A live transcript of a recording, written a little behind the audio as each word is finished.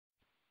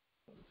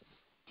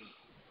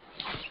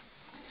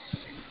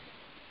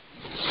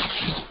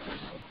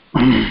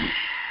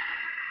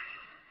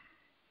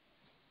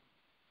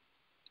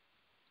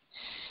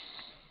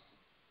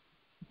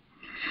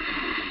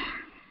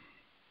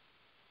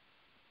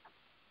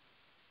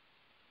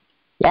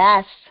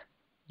Yes.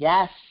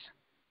 Yes.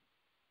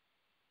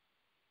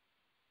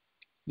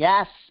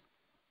 Yes.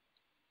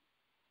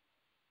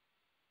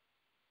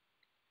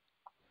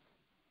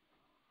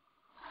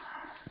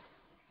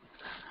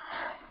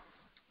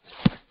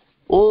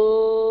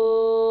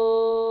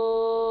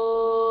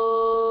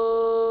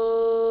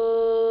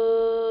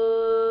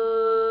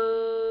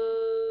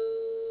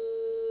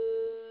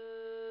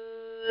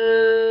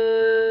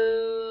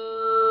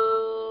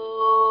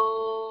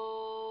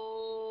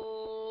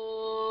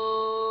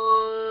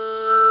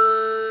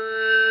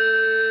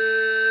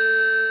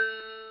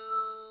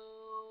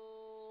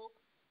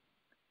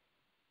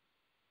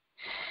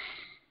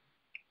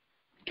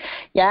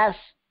 Yes.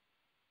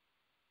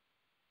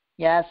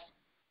 Yes.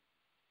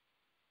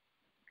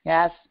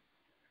 Yes.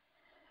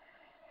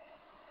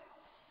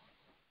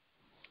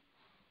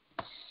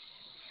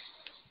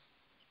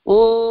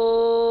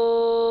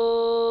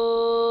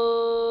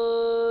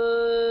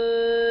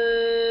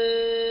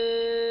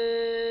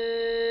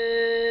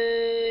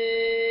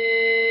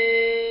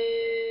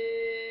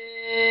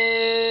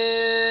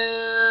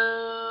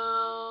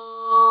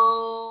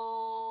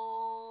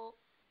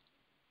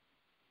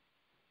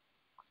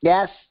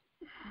 Yes.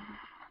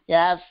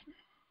 Yes.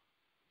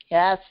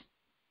 Yes.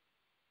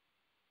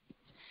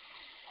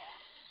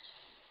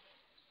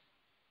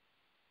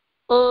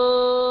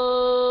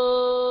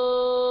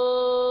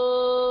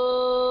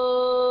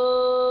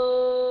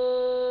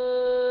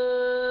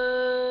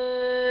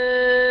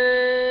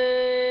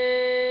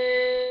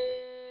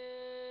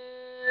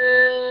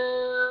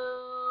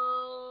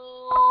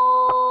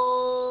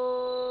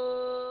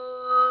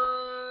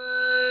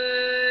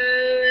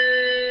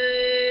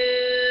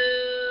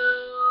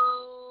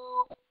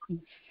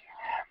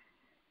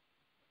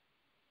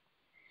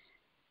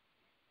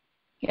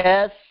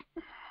 Yes.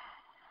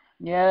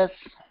 Yes.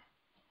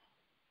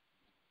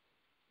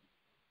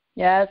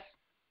 Yes.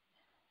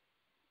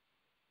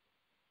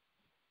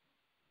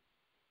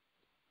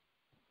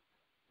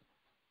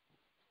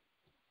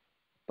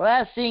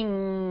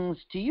 Blessings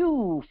to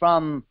you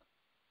from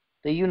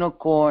the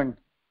Unicorn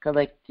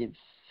Collective.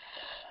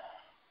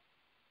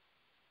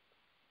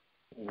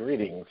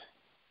 Greetings.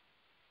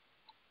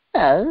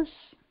 Yes,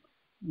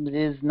 it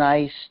is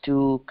nice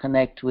to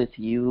connect with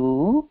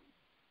you.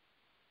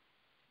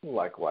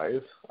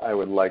 Likewise, I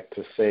would like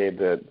to say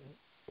that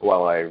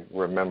while I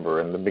remember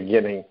in the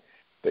beginning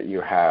that you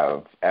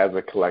have, as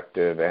a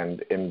collective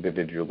and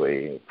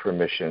individually,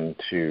 permission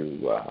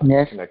to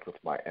Yes. connect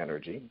with my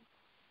energy.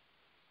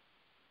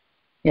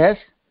 Yes.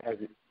 As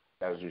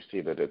you see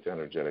that it's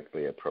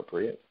energetically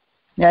appropriate.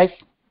 Yes.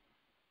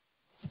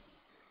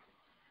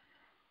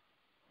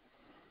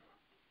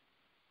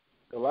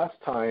 The last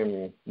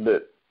time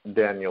that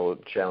Daniel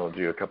challenged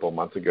you a couple of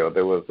months ago,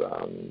 there was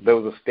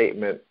a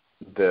statement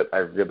that I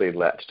really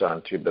latched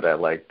onto that I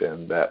liked,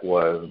 and that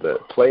was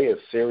that play is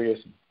serious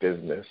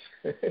business.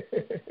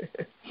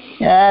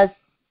 Yes.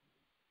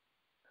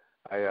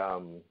 I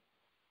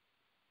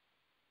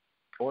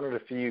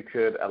wondered if you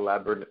could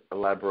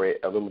elaborate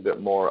a little bit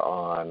more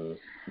on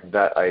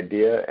that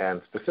idea, and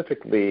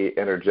specifically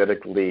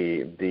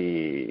energetically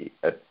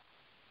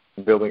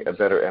building a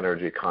better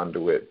energy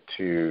conduit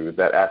to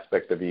that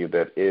aspect of you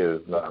that is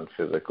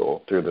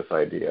non-physical through this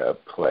idea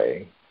of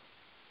play.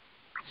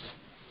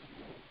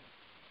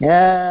 Yes.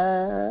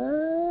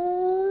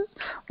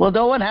 Well,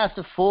 no one has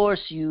to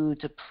force you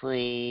to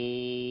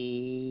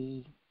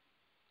play.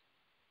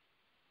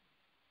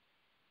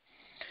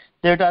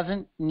 There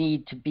doesn't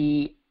need to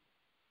be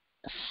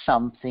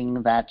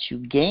something that you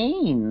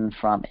gain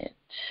from it.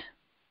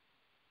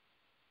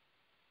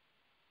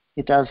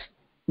 It does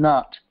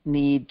not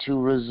need to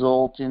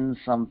result in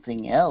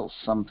something else,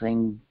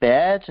 something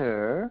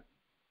better.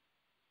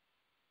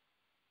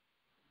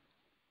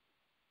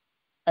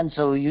 And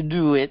so you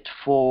do it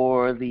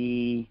for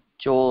the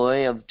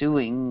joy of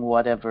doing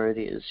whatever it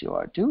is you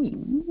are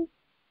doing.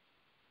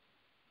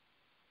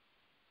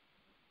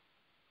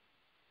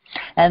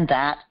 And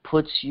that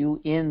puts you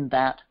in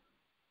that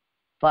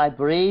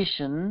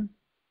vibration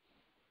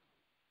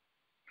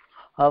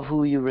of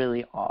who you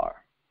really are.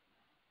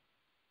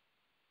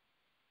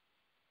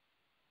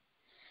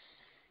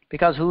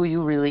 Because who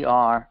you really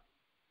are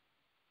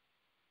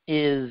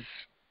is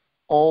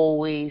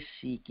always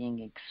seeking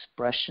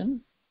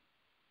expression.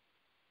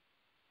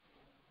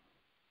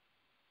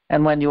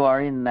 And when you are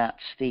in that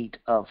state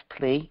of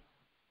play,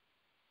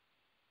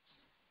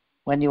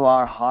 when you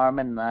are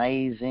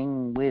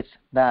harmonizing with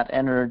that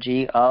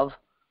energy of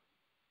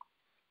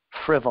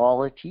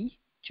frivolity,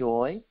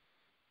 joy,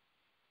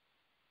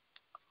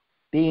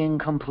 being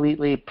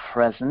completely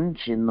present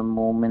in the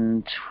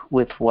moment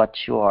with what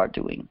you are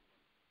doing.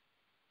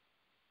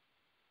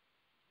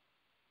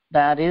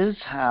 That is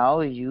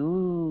how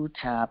you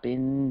tap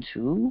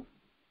into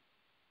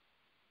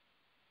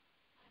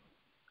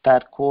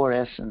that core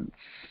essence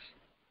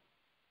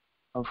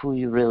of who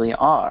you really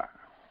are.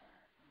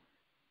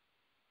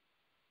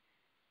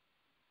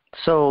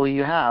 So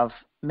you have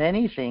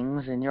many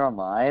things in your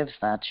lives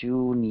that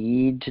you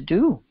need to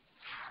do,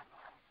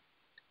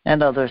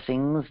 and other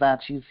things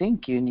that you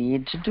think you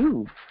need to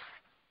do.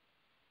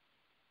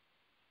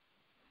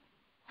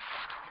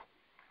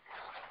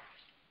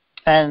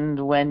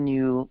 And when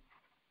you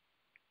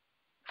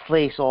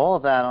place all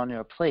of that on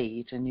your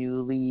plate and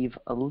you leave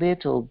a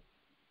little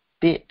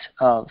bit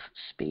of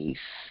space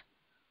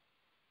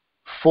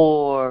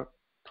for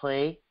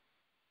play,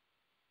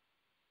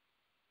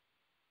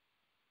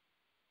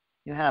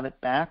 you have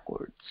it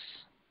backwards.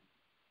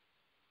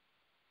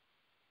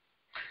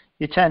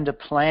 You tend to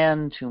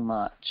plan too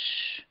much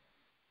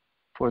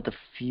for the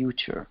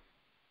future.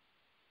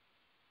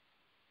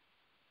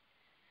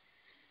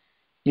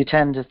 You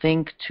tend to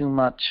think too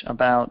much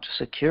about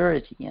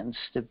security and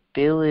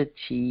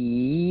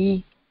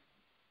stability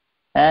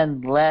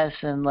and less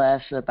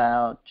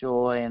about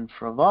joy and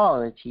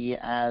frivolity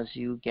as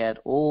you get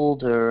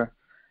older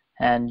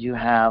and you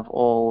have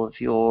all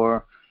of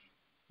your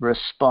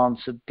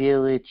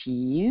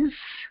responsibilities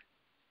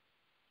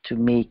to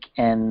make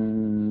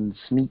ends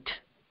meet.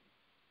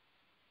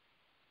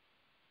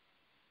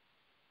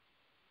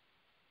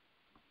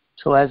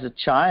 So as a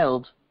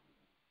child,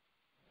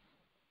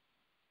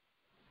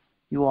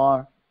 you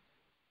are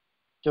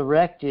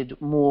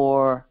directed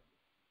more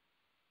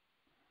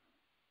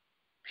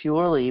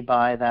purely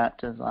by that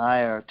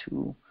desire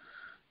to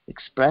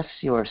express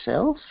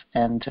yourself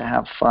and to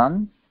have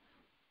fun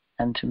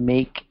and to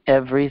make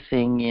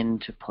everything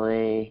into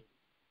play.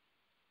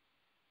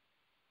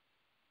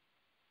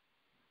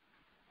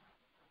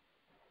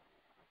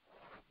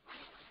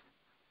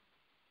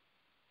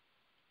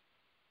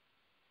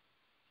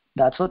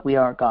 That's what we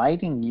are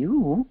guiding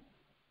you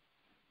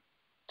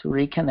to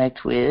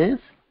reconnect with.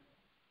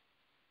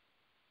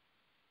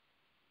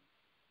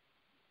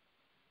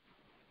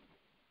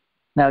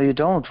 Now, you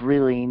don't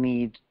really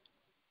need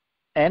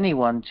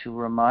anyone to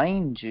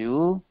remind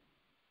you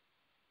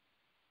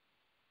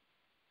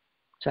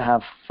to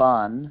have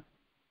fun,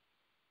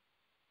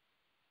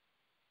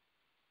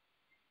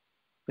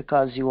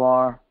 because you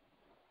are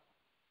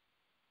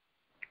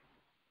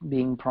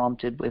being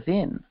prompted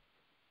within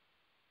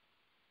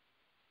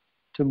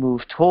to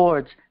move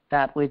towards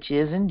that which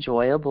is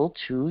enjoyable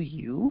to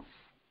you.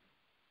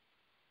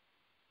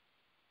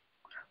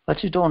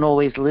 But you don't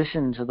always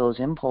listen to those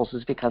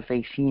impulses because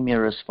they seem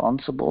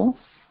irresponsible.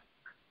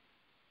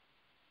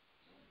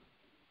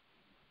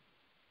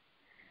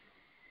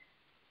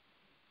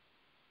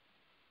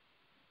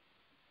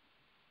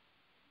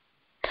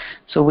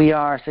 So we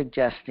are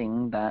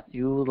suggesting that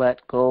you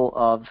let go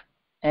of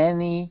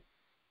any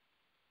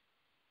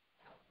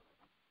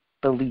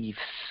beliefs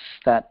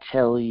that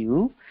tell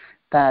you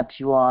that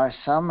you are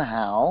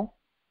somehow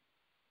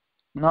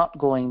not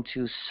going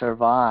to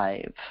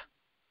survive,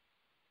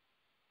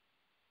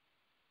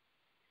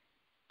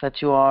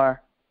 that you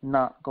are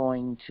not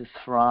going to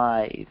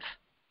thrive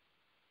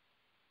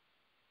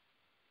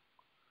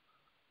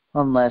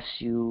unless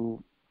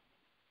you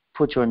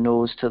put your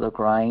nose to the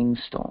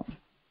grindstone.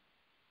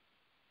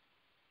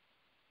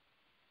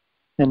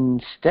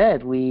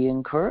 Instead, we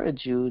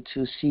encourage you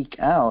to seek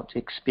out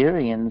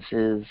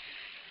experiences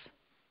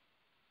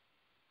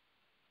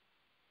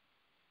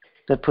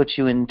that put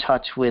you in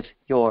touch with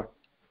your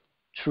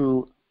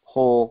true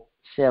whole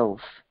self,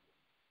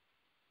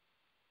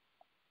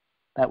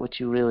 that which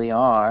you really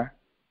are,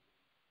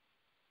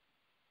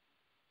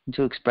 and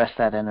to express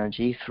that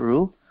energy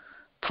through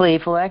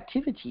playful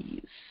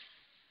activities,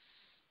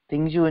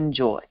 things you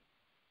enjoy.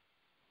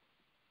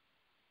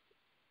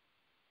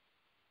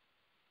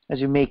 As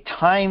you make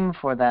time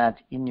for that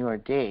in your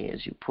day,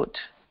 as you put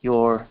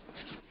your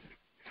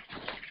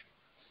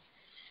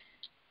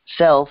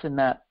self in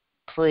that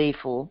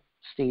playful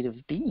state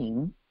of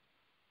being,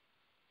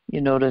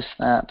 you notice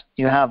that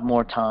you have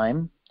more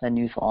time than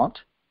you thought.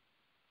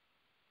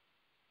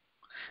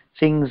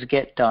 Things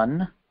get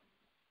done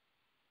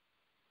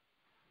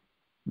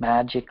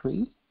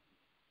magically.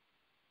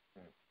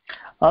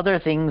 Other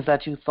things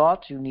that you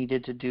thought you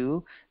needed to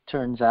do,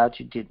 turns out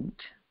you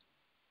didn't.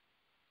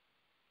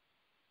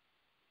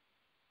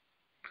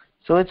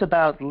 So it's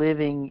about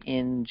living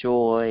in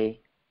joy,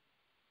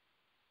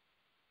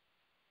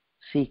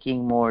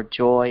 seeking more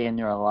joy in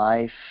your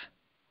life,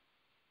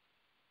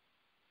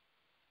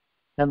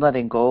 and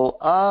letting go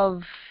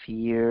of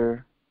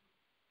fear.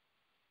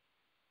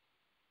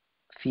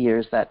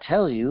 Fears that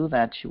tell you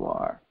that you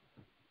are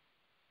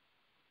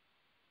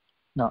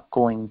not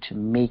going to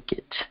make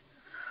it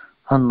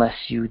unless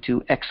you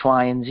do X,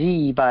 Y, and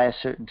Z by a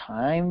certain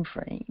time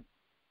frame.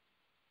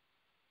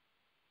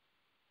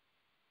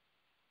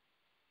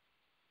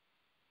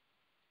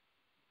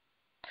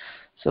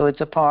 So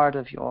it's a part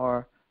of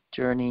your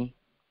journey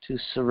to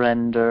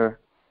surrender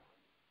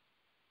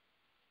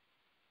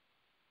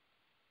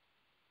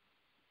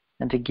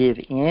and to give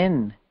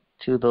in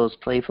to those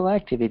playful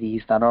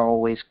activities that are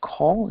always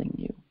calling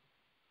you,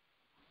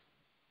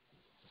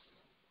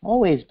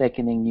 always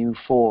beckoning you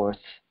forth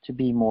to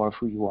be more of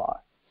who you are.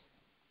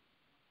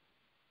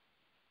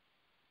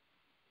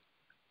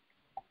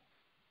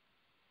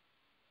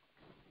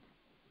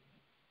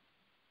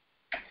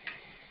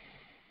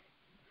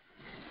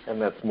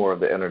 And that's more of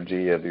the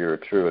energy of your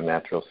true and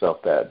natural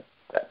self, that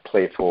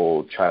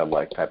playful,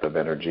 childlike type of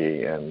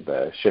energy, and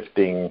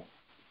shifting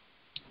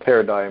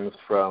paradigms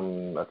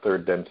from a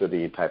third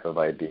density type of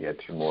idea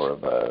to more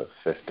of a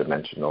fifth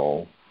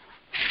dimensional,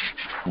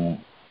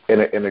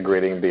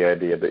 integrating the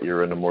idea that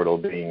you're an immortal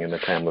being in a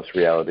timeless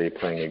reality,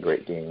 playing a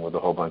great game with a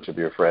whole bunch of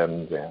your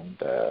friends, and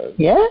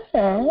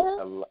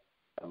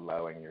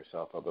allowing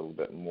yourself a little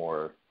bit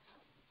more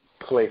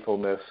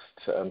playfulness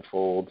to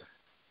unfold.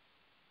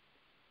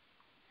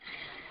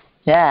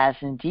 Yes,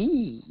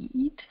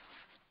 indeed.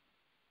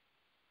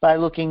 By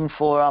looking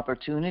for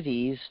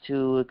opportunities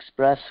to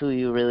express who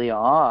you really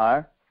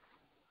are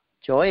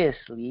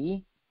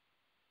joyously,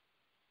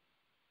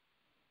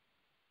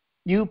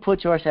 you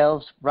put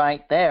yourselves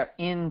right there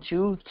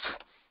into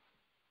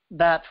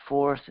that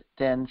fourth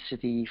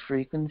density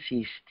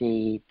frequency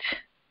state.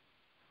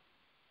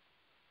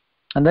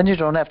 And then you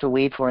don't have to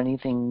wait for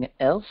anything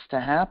else to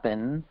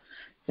happen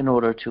in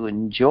order to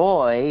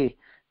enjoy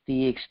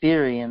the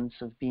experience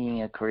of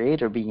being a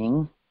creator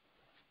being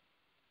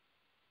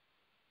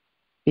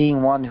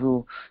one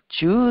who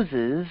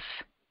chooses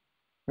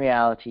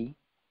reality.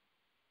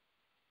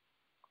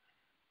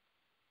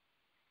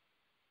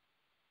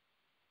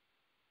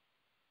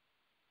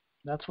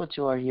 That's what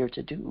you are here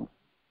to do.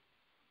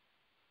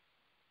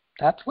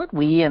 That's what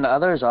we and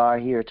others are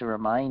here to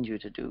remind you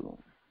to do.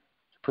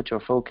 To put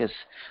your focus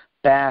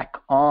back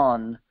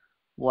on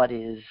what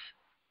is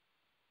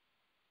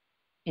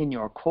in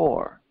your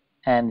core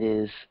and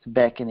is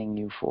beckoning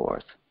you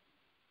forth.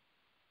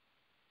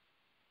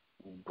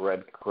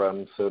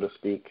 Breadcrumbs, so to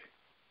speak.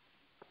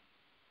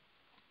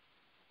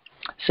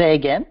 Say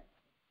again?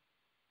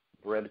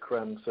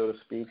 Breadcrumbs, so to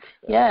speak.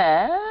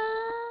 Yeah.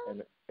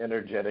 An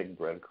energetic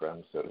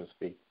breadcrumbs, so to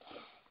speak.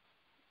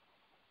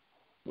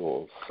 A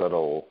little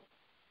subtle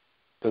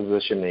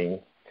positioning.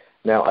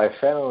 Now, I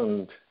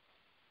found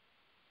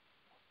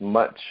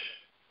much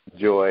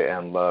joy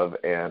and love,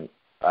 and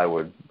I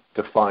would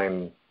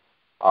define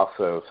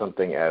also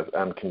something as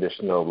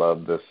unconditional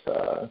love,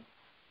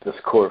 this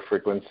core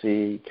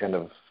frequency, kind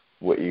of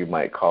what you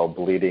might call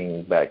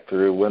bleeding back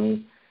through.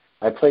 When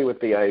I play with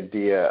the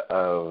idea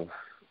of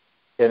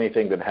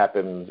anything that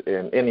happens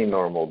in any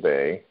normal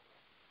day,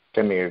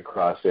 coming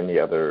across any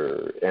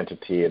other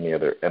entity, any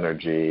other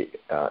energy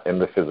in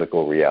the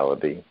physical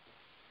reality,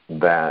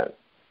 that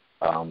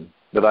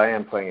I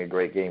am playing a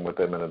great game with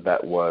them, and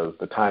that was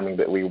the timing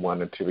that we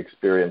wanted to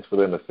experience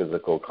within the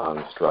physical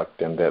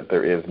construct, and that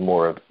there is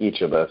more of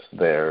each of us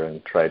there,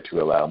 and try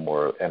to allow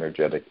more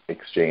energetic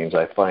exchange.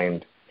 I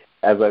find,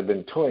 as I've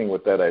been toying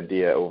with that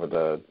idea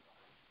over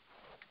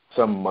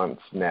some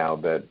months now,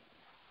 that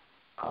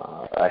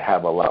I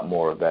have a lot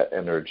more of that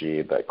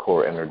energy, that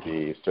core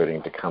energy,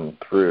 starting to come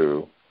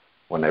through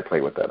when I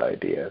play with that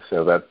idea.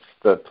 So that's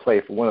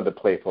one of the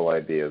playful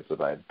ideas that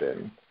I've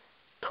been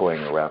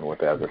toying around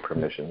with as a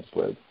permission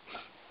slip.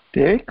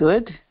 Very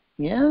good.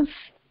 Yes.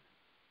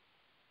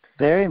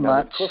 Very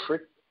much.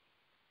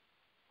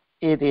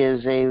 It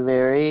is a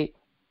very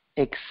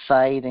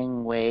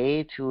exciting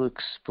way to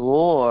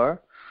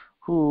explore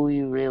who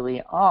you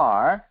really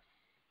are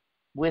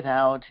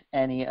without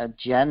any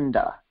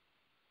agenda.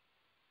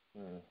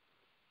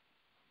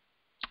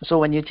 So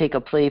when you take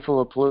a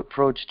playful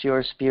approach to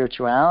your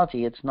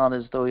spirituality, it's not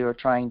as though you're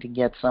trying to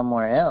get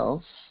somewhere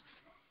else.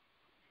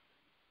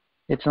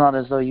 It's not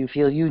as though you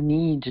feel you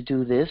need to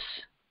do this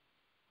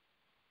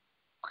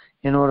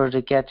in order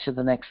to get to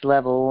the next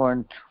level, or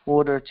in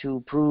order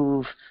to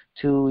prove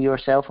to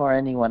yourself or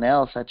anyone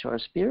else that you're a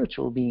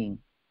spiritual being.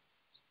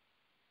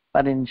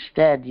 But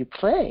instead, you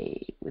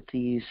play with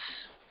these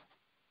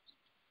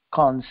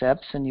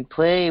concepts, and you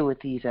play with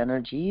these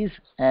energies,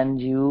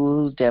 and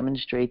you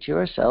demonstrate to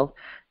yourself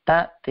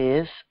that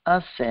this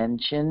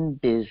ascension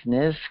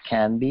business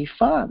can be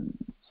fun.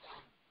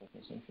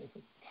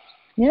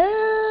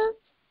 Yeah.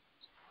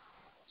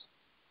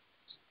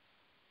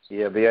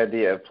 Yeah, the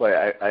idea of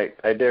play,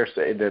 I dare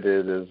say that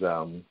it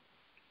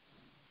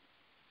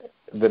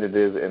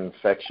is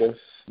infectious,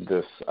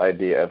 this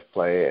idea of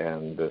play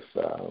and this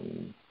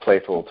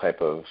playful type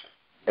of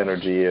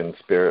energy and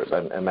spirit,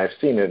 and I've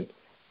seen it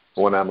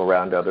when I'm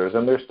around others,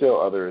 and there's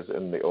still others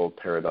in the old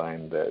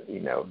paradigm that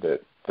that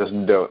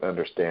just don't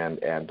understand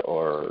and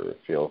or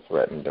feel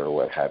threatened or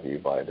what have you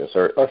by this,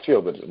 or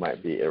feel that it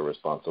might be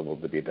irresponsible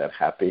to be that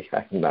happy.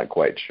 I'm not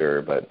quite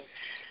sure, but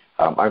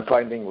I'm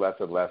finding less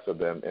and less of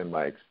them in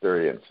my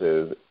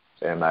experiences,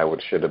 and I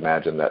should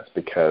imagine that's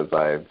because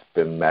I've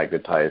been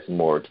magnetized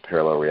more to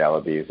parallel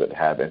realities that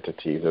have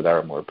entities that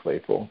are more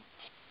playful.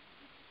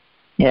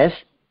 Yes.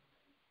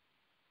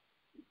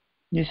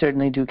 You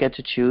certainly do get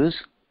to choose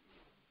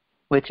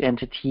which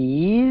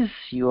entities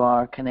you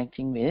are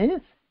connecting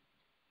with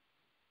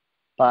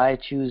by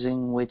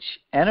choosing which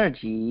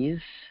energies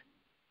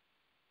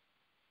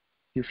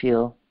you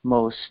feel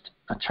most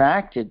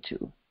attracted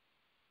to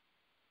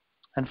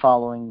and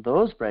following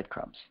those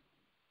breadcrumbs.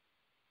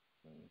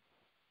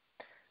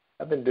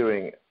 I've been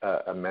doing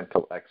a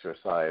mental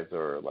exercise,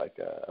 or like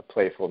a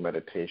playful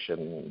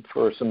meditation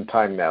for some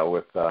time now,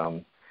 with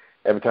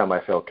every time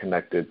I feel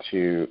connected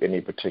to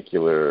any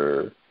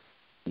particular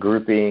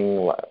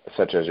grouping,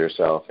 such as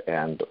yourself,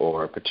 and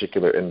or a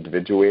particular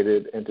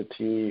individuated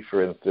entity,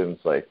 for instance,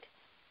 like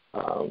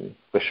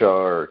Bashar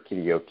or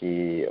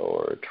Kidioki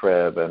or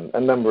TReb, and a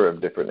number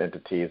of different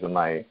entities, and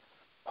I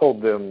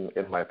hold them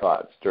in my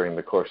thoughts during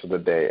the course of the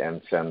day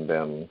and send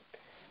them,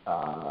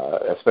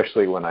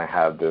 especially when I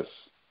have this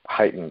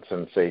heightened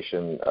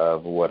sensation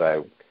of what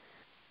I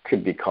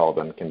could be called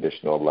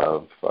unconditional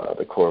love,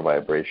 the core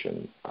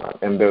vibration.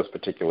 In those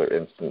particular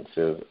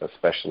instances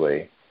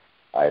especially,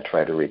 I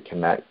try to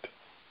reconnect.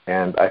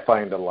 And I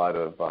find a lot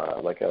of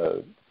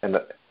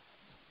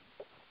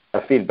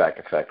a feedback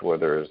effect where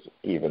there's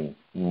even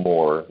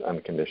more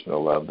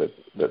unconditional love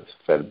that's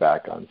fed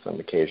back on some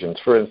occasions.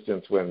 For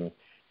instance, when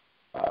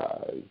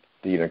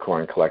the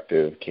Unicorn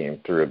Collective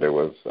came through, there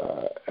was,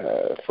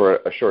 for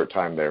a short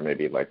time there,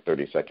 maybe like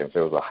 30 seconds,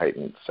 there was a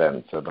heightened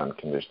sense of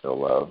unconditional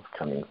love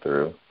coming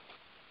through.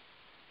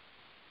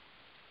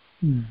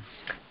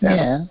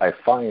 And I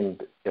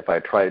find if I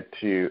try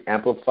to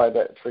amplify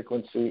that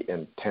frequency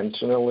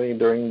intentionally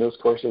during those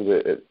courses,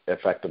 it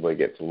effectively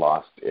gets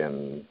lost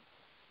in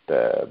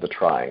the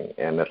trying.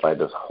 And if I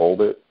just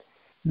hold it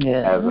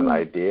as an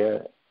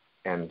idea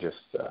and just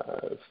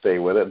stay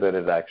with it, then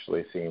it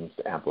actually seems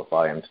to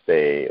amplify and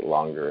stay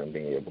longer and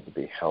being able to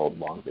be held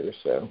longer.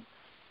 So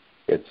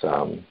it's,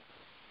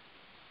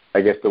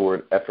 I guess the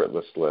word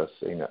effortless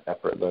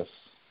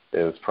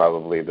is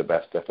probably the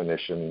best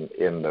definition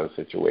in those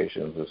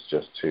situations, is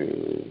just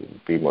to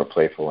be more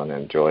playful and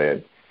enjoy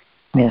it.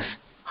 Yes.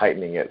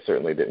 Heightening it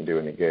certainly didn't do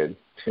any good.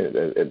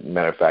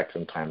 Matter of fact,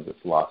 sometimes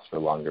it's lost for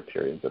longer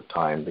periods of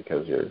time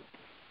because you're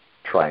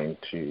trying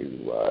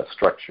to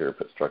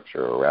put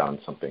structure around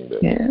something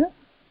that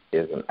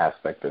is an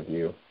aspect of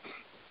you.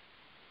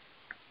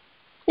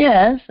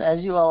 Yes,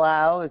 as you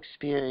allow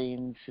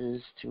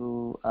experiences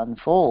to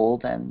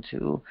unfold and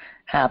to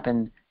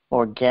happen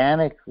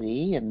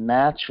organically and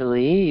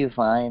naturally, you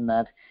find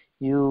that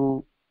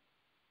you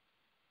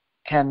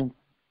can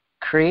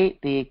create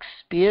the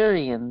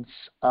experience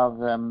of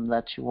them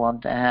that you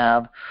want to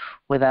have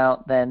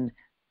without then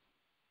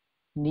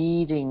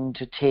needing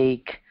to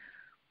take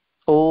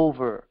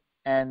over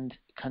and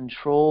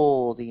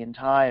control the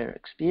entire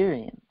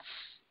experience.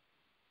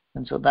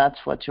 And so that's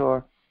what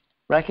you're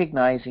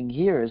recognizing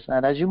here, is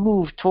that as you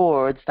move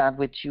towards that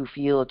which you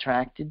feel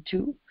attracted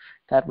to,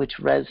 that which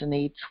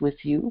resonates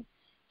with you,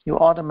 you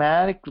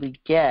automatically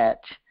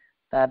get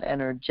that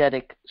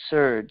energetic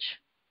surge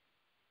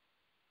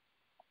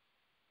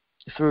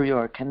through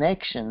your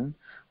connection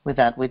with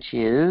that which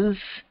is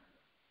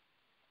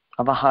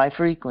of a high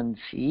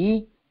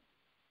frequency,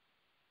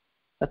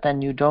 but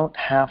then you don't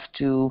have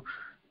to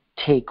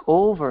take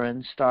over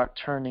and start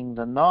turning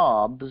the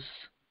knobs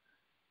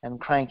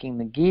and cranking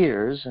the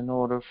gears in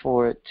order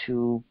for it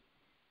to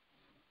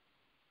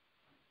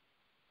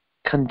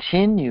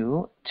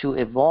continue to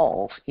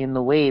evolve in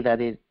the way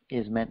that it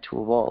is meant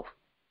to evolve.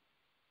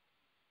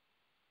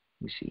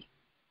 You see.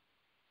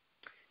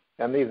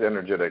 And these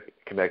energetic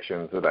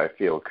connections that I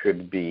feel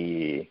could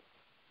be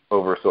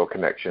oversoul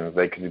connections,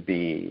 they could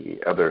be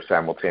other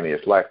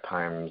simultaneous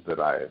lifetimes that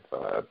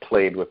I've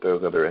played with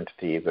those other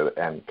entities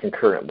and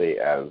concurrently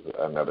as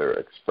another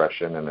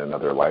expression in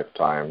another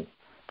lifetime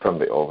from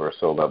the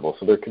oversoul level.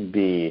 So there could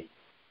be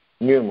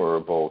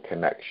innumerable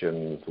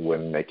connections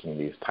when making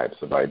these types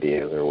of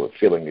ideas or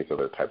feeling these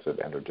other types of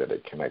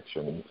energetic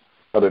connections,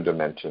 other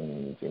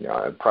dimensions,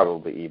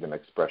 probably even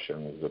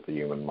expressions that the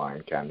human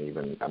mind can't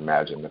even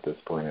imagine at this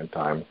point in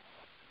time.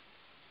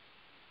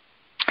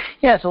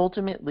 Yes,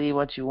 ultimately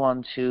what you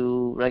want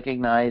to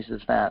recognize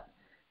is that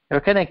you're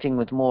connecting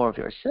with more of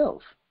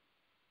yourself.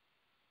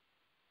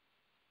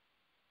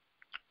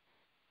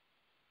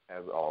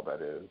 As all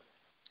that is.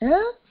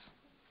 Yeah.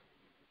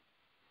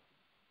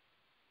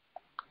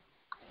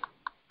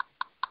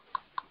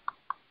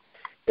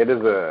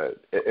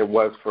 It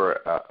was for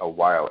a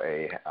while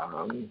a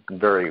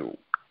very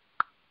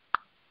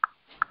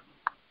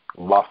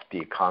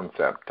lofty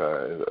concept,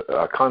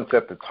 a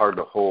concept that's hard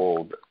to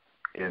hold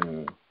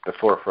in the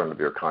forefront of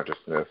your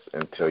consciousness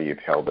until you've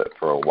held it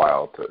for a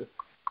while, to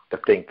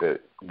think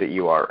that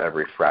you are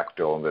every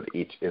fractal and that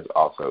each is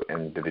also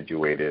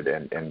individuated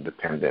and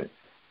independent.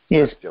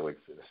 Yes. It still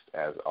exists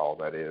as all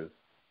that is,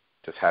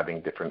 just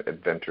having different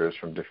adventures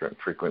from different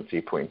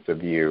frequency points of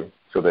view,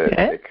 so that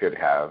it could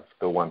have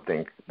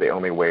the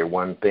only way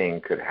one thing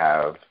could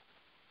have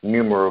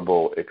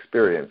numerable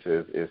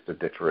experiences is to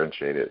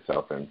differentiate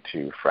itself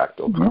into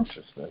fractal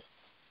consciousness.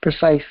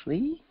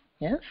 Precisely,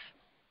 yes.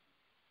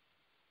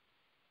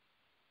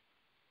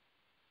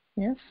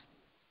 Yes.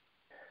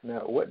 Now,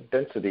 what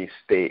density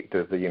state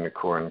does the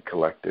Unicorn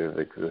Collective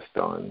exist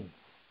on?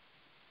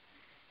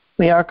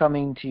 We are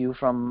coming to you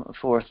from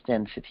fourth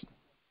density.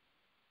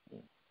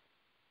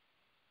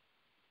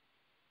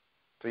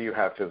 So you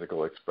have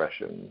physical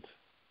expressions.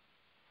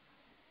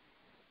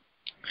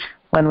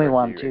 When we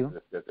want to.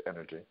 As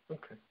energy.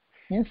 Okay.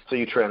 Yes. So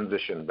you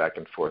transition back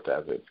and forth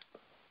as it's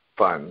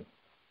fun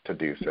to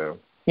do so.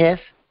 Yes.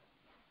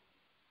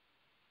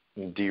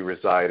 Do you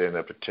reside in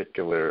a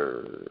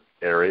particular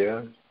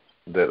area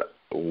that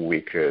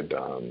we could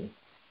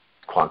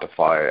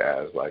quantify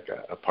as like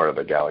a part of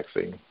the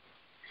galaxy?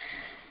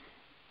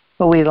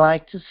 But we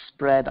like to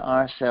spread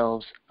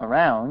ourselves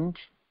around,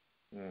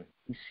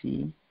 you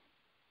see.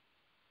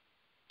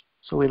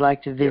 So we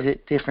like to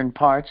visit different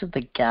parts of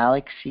the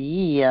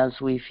galaxy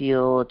as we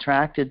feel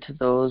attracted to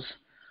those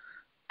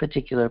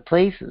particular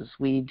places.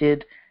 We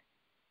did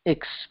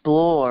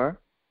explore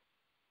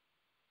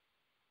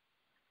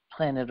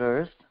planet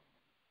Earth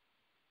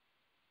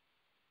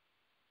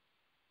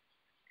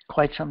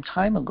quite some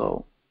time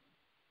ago.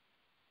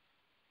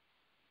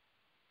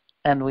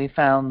 And we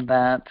found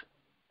that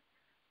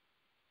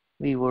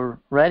we were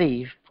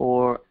ready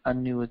for a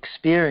new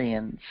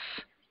experience.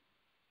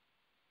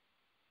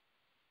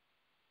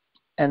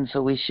 And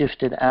so we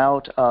shifted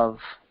out of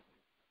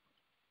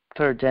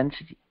third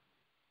density.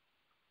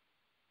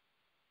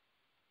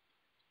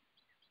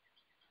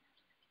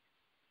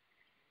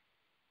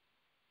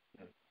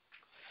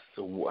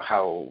 So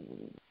how,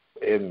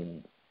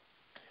 in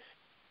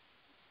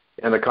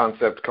a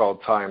concept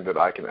called time that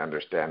I can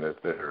understand, is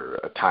there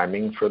a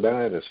timing for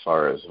that as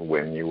far as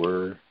when you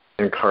were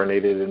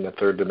incarnated in the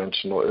third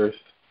dimensional Earth?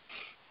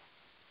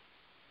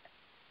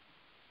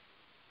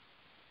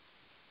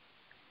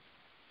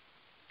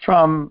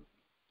 From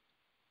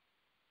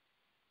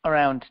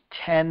around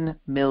 10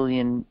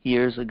 million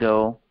years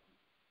ago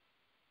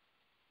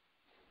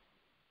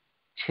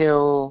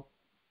till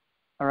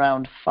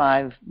around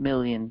 5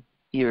 million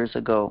years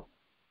ago.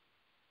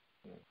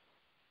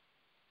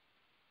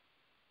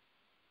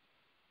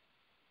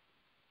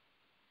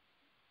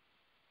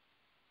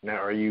 Now,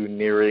 are you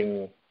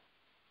nearing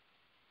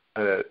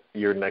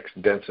your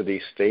next density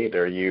state?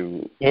 Are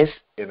you, yes,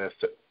 in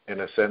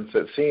a sense,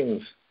 it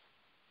seems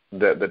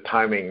that the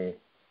timing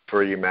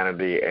for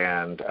humanity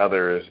and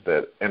others,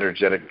 that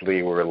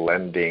energetically we're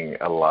lending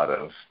a lot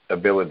of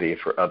ability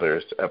for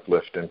others to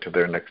uplift into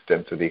their next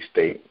density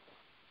state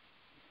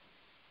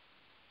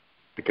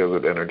because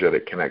of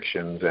energetic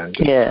connections and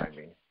just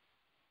timing.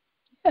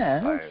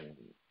 Yeah.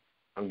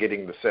 I'm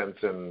getting the sense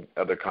in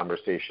other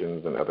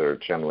conversations and other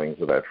channelings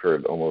that I've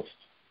heard, almost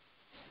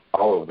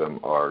all of them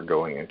are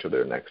going into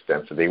their next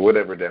density.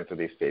 Whatever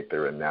density state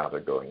they're in now,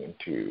 they're going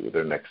into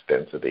their next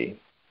density.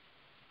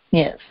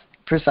 Yes,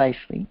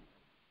 precisely.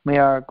 We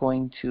are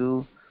going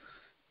to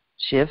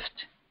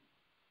shift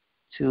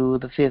to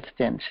the fifth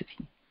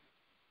density.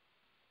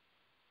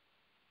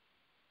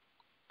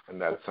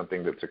 And that's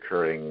something that's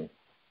occurring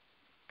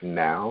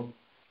now?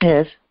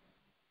 Yes.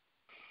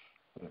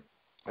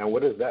 And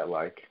what is that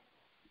like,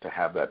 to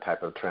have that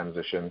type of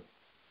transition?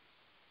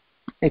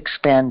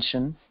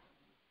 Expansion.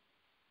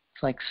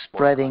 It's like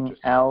spreading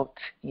out.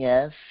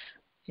 Yes.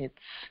 It's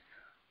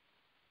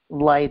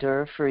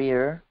lighter,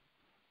 freer.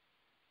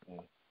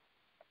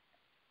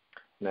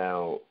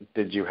 Now,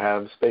 did you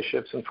have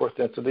spaceships in fourth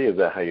density? Is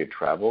that how you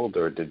traveled,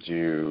 or did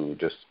you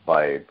just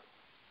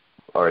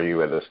are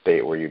you at a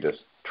state where you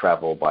just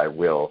travel by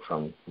will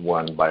from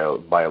one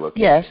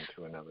biolocation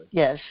to another?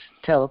 Yes,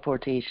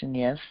 teleportation,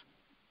 yes.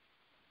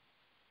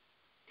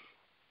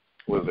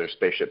 Was there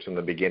spaceships in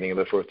the beginning of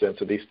the fourth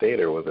density state,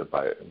 or was it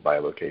by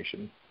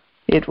location?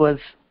 It was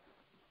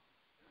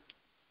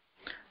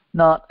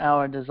not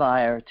our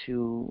desire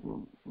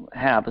to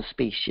have a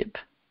spaceship,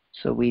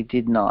 so we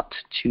did not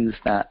choose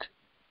that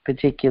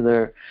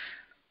particular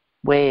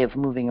way of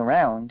moving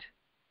around.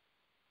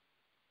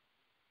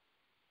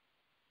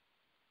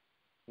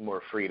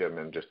 More freedom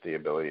and just the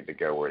ability to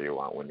go where you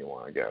want when you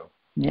want to go.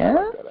 Yeah.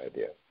 I like that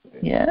idea.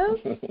 Yeah.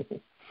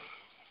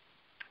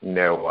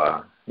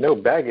 No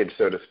baggage,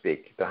 so to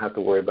speak. Don't have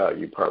to worry about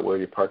where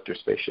you parked your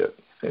spaceship,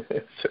 so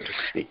to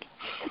speak.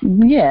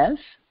 Yes.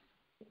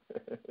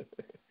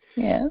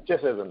 Yeah.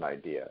 Just as an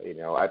idea,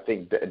 I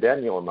think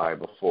Daniel and I,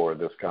 before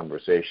this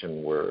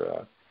conversation,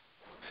 were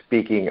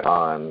speaking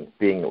on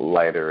being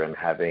lighter and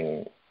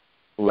having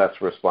less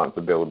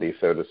responsibility,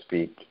 so to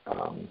speak.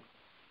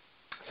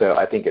 So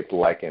I think it's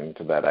likened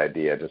to that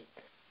idea, just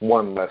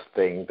one less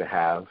thing to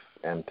have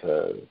and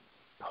to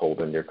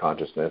hold in your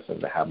consciousness and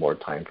to have more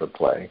time for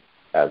play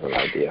as an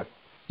idea.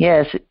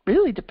 Yes, it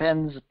really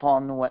depends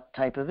upon what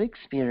type of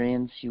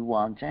experience you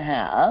want to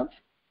have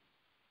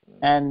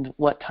and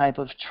what type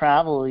of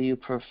travel you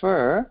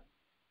prefer.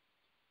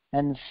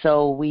 And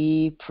so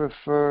we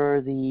prefer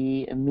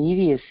the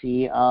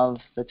immediacy of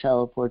the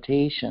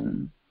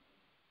teleportation.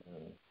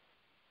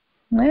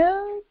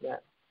 Well, yeah.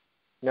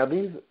 Now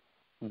these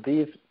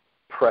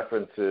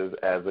preferences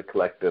as a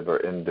collective or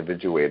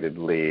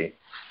individuatedly,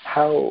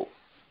 how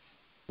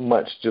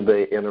much do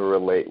they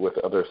interrelate with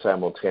other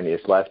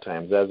simultaneous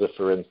lifetimes? As if,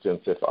 for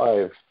instance,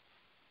 if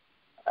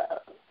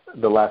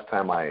the last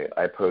time I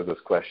posed this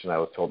question, I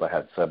was told I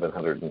had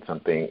 700 and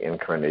something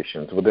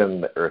incarnations within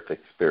the Earth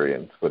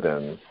experience,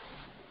 within,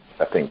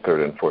 I think,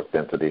 third and fourth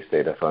density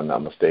state, if I'm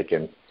not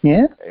mistaken.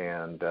 Yeah.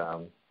 And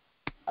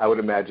I would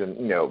imagine,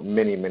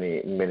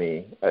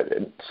 many,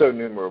 so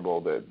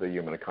numerable that the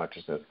human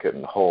consciousness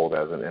couldn't hold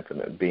as an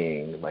infinite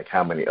being, like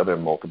how many other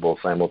multiple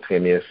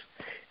simultaneous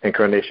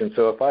incarnations.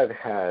 So if I've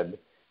had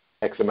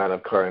X amount of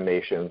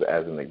incarnations,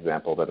 as an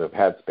example, that have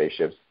had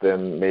spaceships,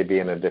 then maybe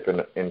in a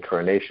different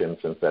incarnation,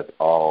 since that's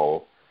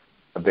all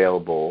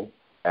available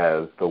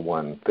as the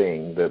one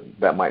thing,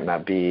 that might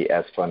not be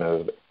as fun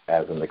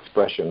as an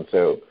expression.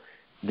 So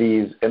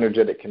these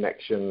energetic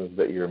connections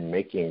that you're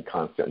making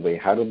constantly,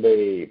 how do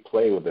they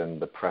play within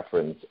the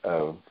preference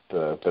of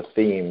the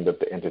theme that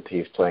the entity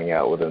is playing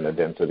out within the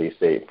density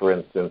state? For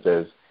instance,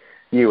 as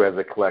you as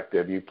a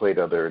collective, you played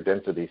other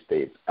density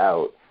states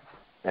out,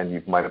 and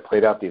you might have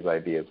played out these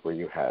ideas where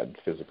you had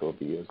physical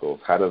vehicles.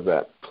 How does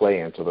that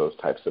play into those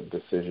types of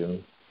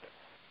decisions?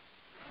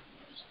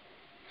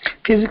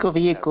 Physical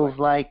vehicles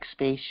like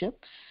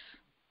spaceships?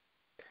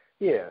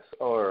 Yes,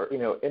 or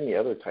any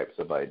other types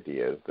of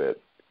ideas that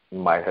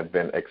might have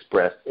been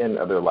expressed in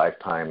other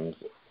lifetimes.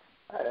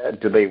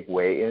 Do they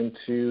weigh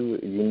into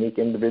unique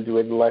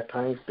individuated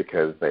lifetimes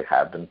because they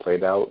have been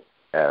played out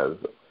as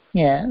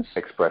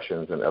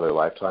expressions in other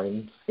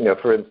lifetimes?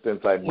 For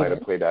instance, I might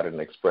have played out an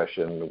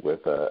expression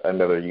with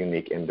another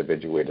unique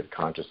individuated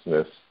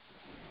consciousness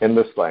in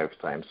this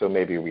lifetime, so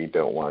maybe we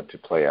don't want to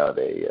play out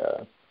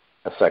a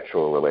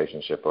sexual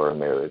relationship or a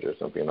marriage or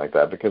something like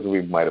that, because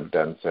we might have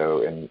done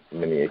so in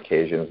many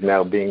occasions.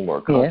 Now, being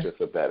more conscious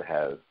of that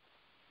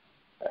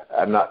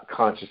I'm not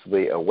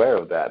consciously aware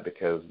of that,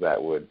 because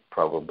that would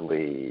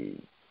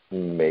probably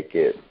make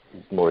it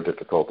more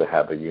difficult to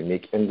have a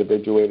unique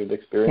individuated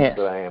experience,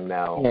 but I am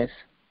now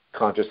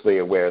consciously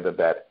aware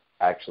that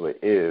actually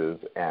is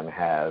and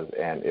has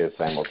and is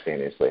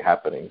simultaneously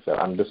happening. So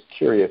I'm just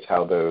curious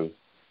how those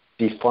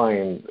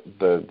define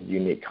the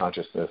unique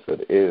consciousness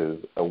that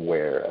is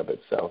aware of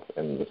itself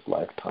in this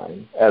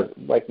lifetime, as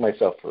like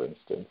myself, for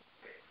instance,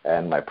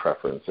 and my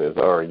preferences.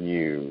 Are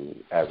you,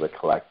 as a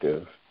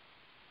collective,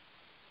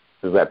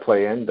 does that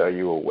play in? Are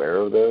you aware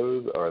of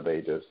those? Are they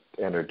just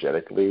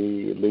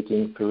energetically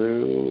leaking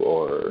through,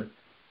 or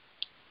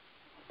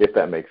if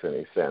that makes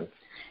any sense?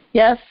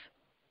 Yes,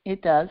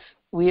 it does.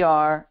 We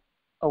are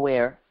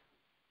aware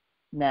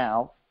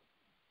now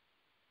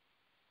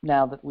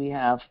that we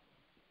have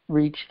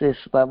reached this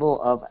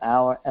level of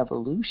our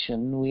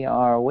evolution. We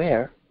are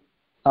aware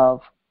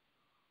of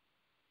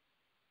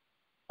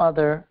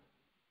other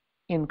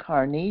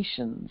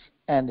incarnations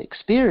and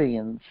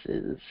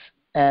experiences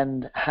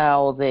and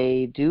how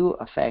they do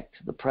affect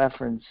the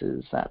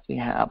preferences that we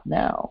have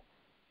now.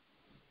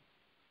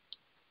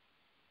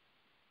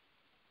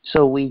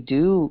 So we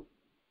do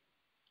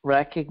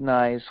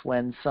recognize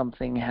when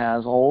something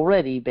has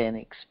already been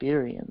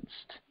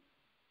experienced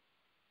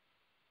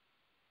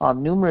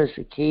on numerous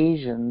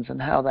occasions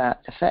and how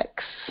that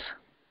affects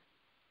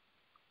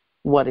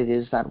what it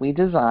is that we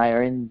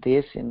desire in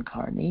this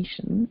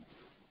incarnation.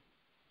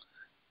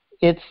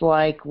 It's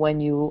like when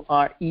you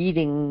are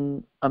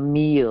eating a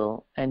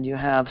meal and you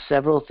have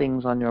several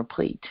things on your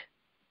plate,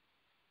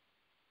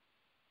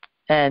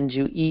 and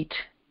you eat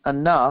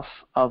enough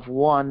of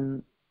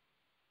one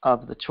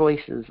of the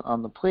choices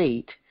on the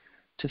plate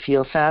to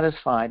feel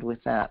satisfied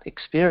with that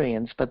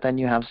experience, but then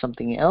you have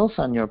something else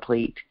on your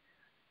plate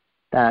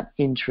that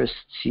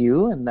interests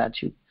you and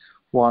that you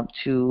want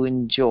to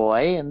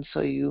enjoy, and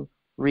so you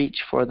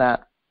reach for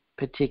that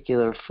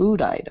particular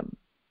food item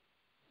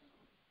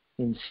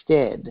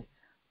instead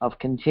of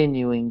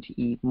continuing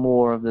to eat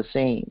more of the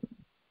same.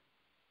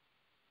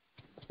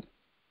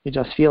 You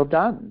just feel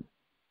done.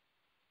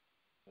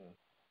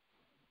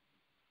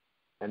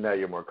 And now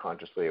you're more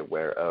consciously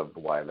aware of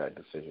why that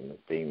decision is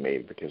being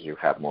made, because you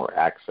have more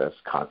access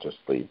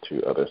consciously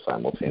to other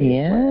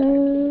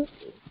simultaneous.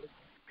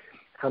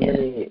 How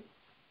many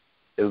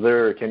is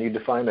there? Can you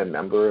define a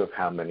number of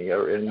how many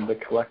are in the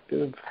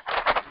collective?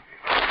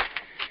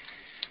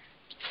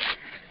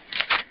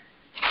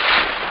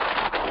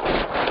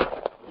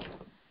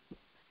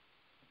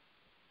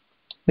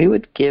 We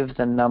would give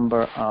the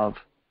number of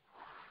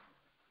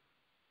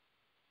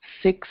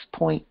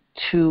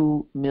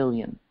 6.2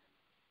 million.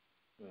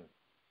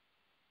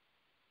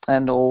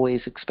 And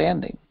always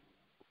expanding.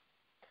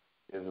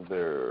 Is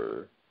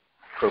there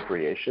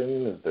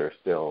procreation? Is there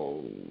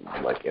still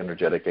like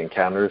energetic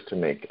encounters to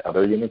make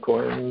other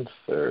unicorns?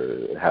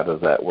 Or how does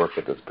that work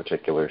at this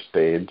particular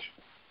stage?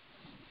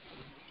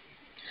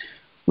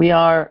 We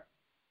are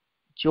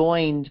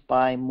joined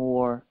by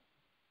more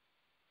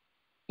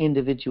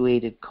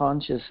individuated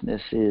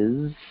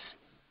consciousnesses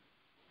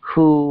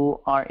who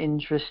are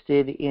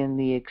interested in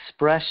the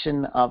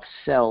expression of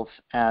self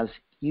as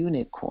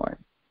unicorn.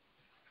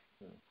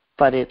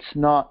 But it's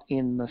not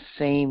in the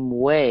same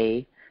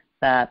way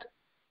that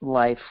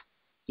life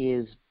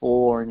is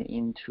born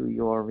into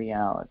your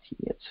reality.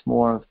 It's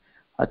more of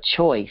a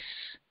choice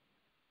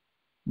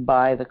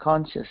by the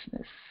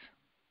consciousness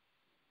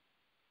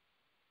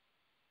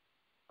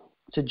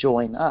to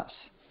join us.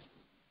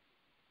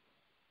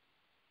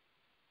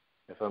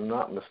 If I'm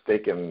not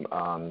mistaken,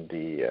 on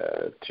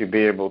to be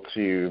able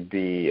to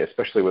be,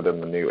 especially within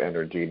the new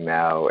energy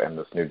now and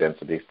this new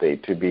density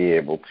state, to be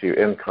able to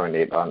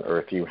incarnate on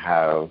Earth, you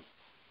have,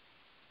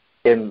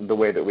 in the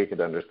way that we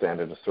could understand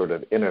it, a sort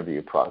of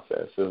interview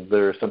process. Is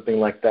there something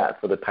like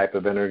that for the type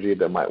of energy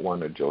that might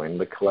want to join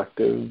the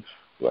collective?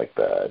 Like,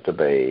 do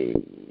they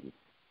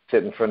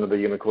sit in front of the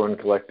Unicorn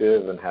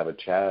Collective and have a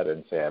chat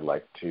and say, I'd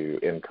like to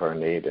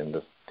incarnate in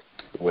this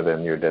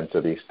within your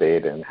density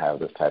state and have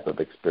this type of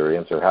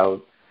experience? Or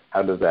how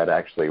does that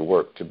actually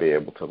work to be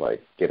able to,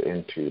 like, get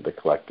into the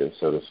collective,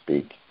 so to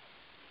speak?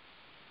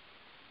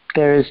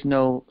 There is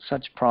no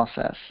such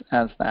process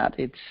as that.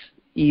 It's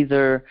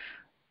either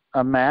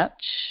a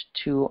match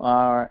to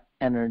our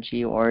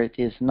energy or it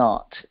is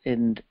not.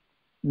 And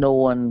no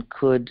one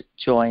could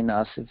join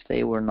us if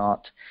they were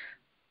not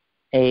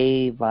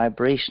a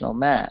vibrational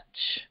match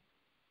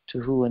to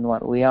who and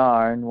what we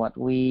are and what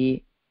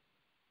we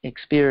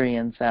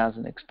experience as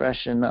an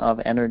expression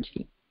of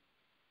energy.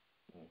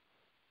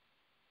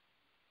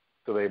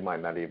 So they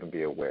might not even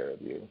be aware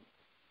of you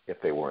if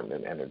they weren't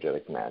an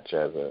energetic match,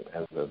 as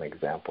an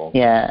example.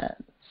 Yeah.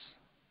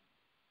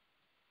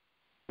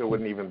 There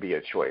wouldn't even be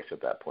a choice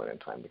at that point in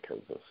time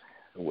because it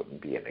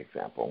wouldn't be an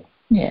example.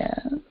 Yeah.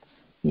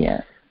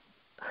 Yeah.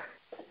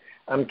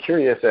 I'm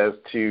curious as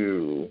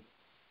to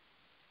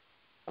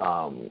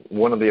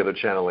one of the other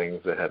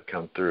channelings that had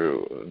come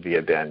through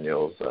via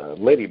Daniel's.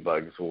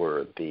 Ladybugs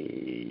were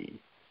the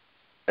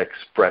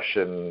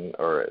expression,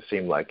 or it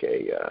seemed like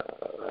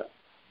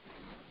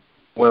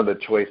one of the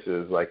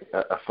choices, like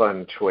a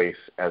fun choice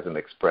as an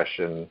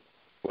expression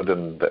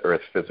within the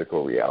Earth's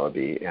physical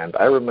reality. And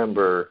I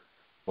remember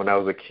when I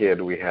was a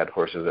kid, we had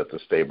horses at the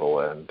stable,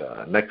 and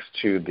next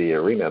to the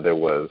arena there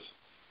was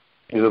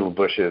these little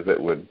bushes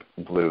that would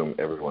bloom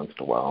every once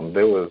in a while. And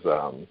there was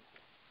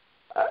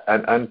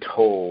an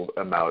untold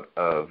amount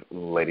of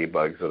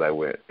ladybugs that I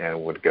went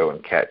and would go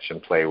and catch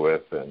and play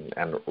with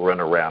and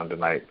run around.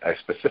 And I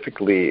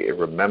specifically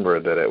remember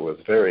that it was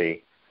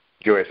very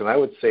joyous, and I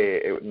would say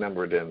it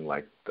numbered in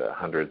like the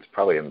hundreds,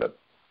 probably in the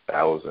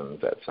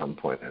thousands at some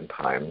point in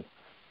time.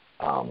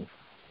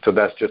 So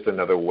that's just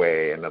another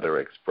way, another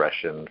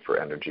expression for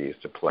energies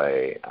to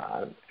play,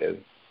 is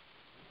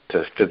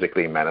to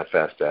physically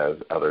manifest as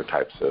other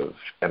types of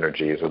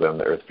energies within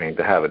the earth plane,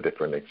 to have a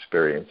different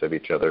experience of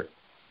each other.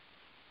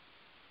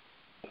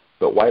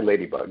 But why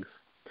ladybugs?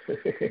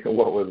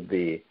 What was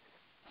the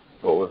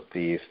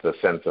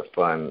sense of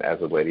fun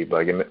as a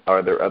ladybug? And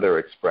are there other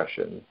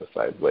expressions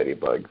besides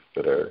ladybugs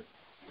that are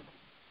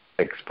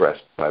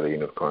expressed by the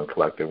Unicorn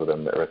Collective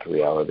within the Earth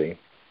reality?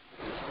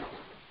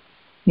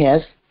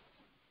 Yes.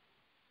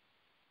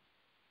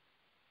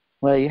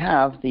 Well, you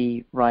have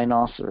the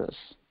rhinoceros,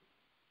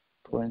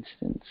 for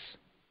instance.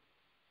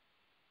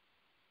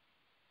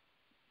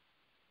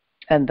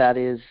 And that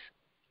is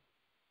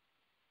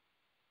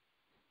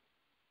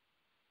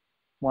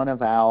one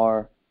of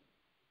our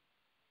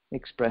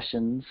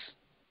expressions.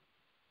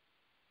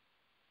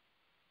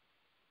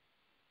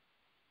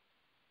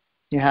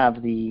 You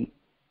have the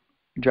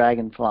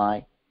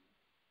dragonfly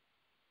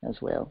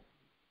as well.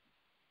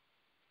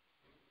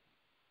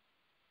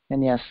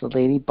 And yes, the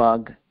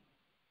ladybug.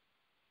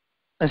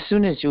 As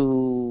soon as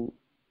you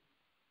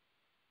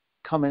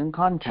come in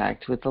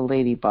contact with the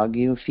ladybug,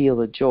 you feel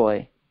the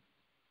joy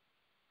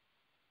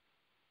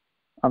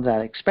of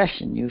that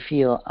expression. You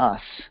feel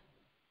us.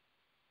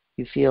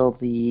 You feel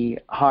the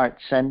heart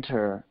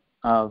center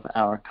of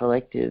our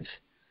collective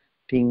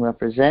being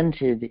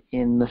represented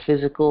in the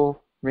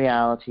physical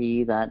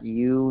reality that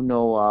you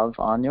know of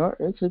on your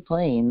earthly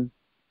plane.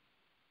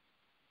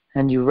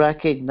 And you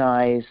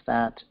recognize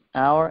that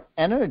our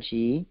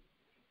energy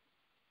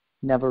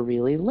never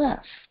really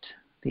left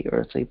the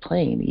earthly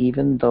plane,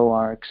 even though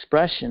our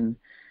expression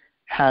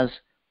has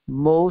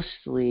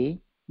mostly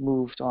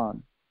moved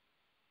on.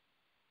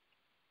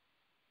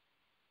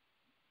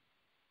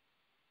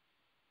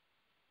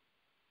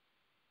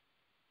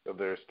 So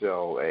there's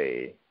still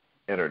a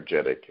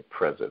energetic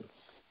presence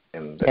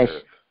in the Yes.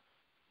 Earth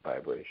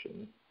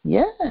vibration.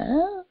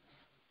 Yeah.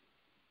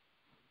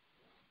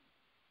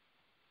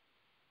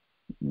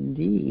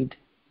 Indeed.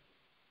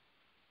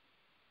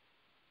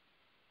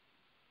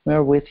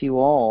 We're with you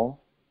all,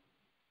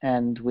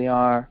 and we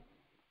are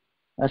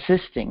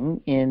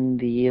assisting in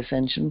the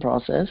ascension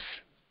process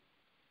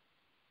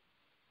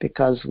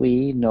because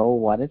we know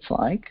what it's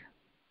like.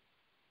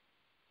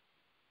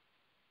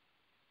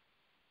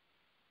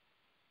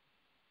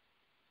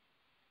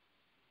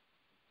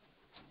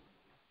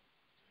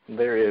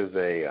 There is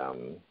a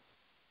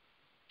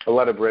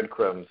lot of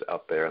breadcrumbs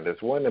out there, and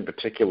there's one in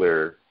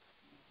particular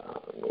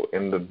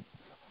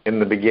in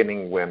the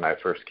beginning when I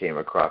first came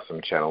across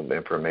some channeled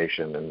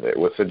information, and it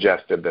was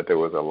suggested that there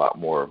was a lot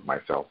more of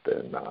myself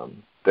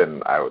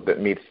that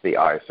meets the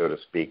eye, so to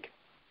speak.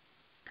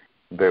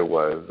 There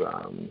was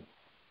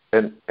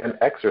an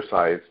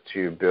exercise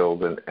to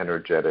build an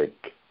energetic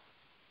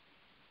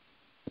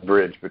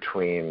bridge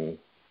between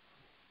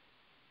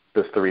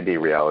this 3D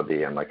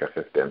reality and like a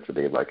fifth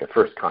density, like a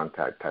first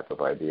contact type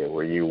of idea,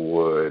 where you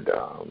would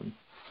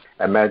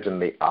imagine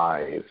the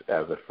eyes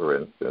as a, for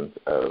instance,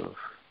 of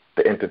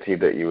the entity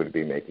that you would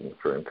be making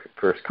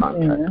first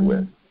contact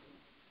with.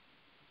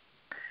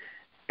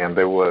 And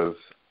there was,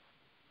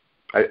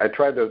 I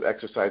tried those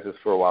exercises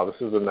for a while. This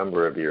is a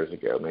number of years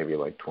ago, maybe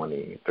like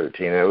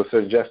 2013. It was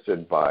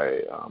suggested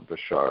by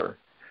Bashar.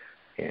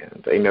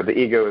 And, you know, the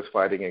ego is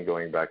fighting and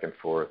going back and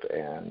forth,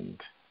 and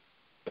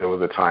there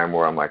was a time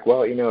where I'm like,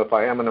 well, you know, if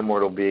I am an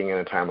immortal being in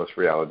a timeless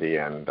reality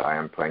and I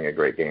am playing a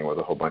great game with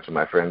a whole bunch of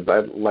my friends,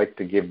 I'd like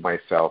to give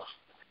myself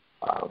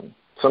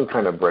some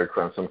kind of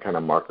breadcrumb, some kind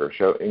of marker,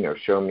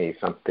 show me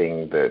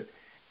something that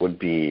would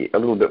be a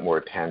little bit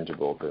more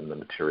tangible than the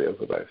materials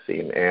that I've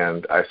seen.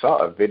 And I saw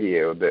a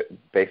video that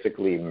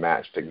basically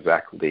matched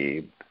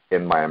exactly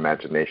in my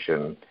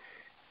imagination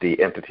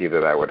the entity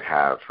that I would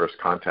have first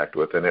contact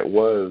with, and it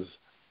was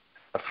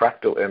a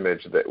fractal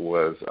image that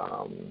was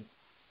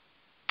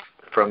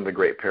from the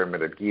Great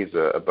Pyramid of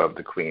Giza above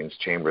the Queen's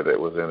Chamber, that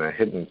was in a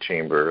hidden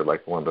chamber,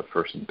 like one of the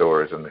first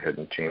doors in the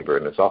hidden chamber,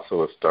 and it's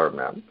also a star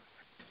map.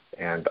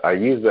 And I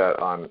use that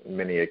on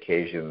many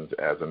occasions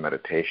as a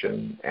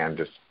meditation and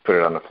just put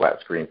it on a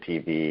flat screen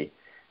TV,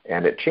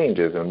 and it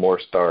changes, and more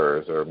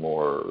stars or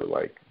more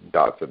like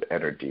dots of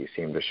energy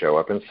seem to show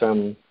up, and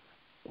some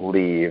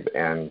leave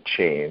and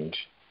change.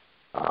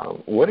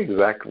 What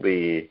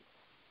exactly,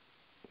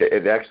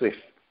 it actually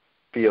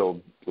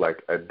feels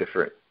like a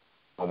different,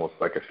 almost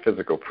like a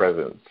physical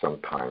presence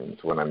sometimes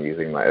when I'm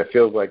using it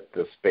feels like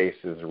the space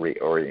is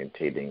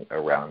reorientating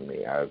around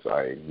me as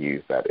I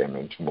use that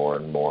image more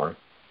and more.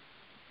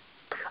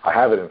 I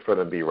have it in front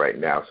of me right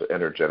now, so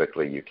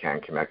energetically you can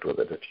connect with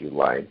it if you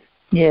like.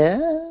 Yeah.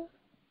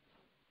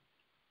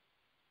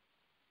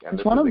 And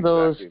it's one of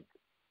those.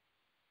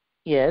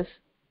 Yes.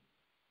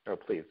 Oh,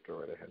 please go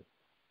right ahead.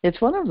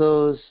 It's one of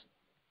those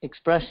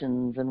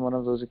expressions and one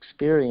of those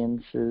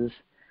experiences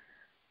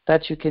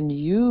that you can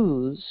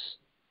use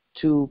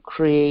to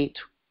create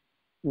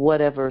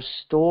whatever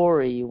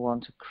story you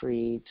want to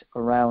create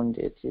around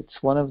it.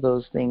 It's one of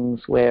those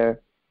things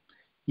where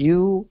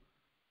you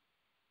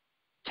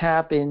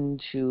tap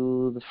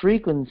into the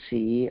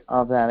frequency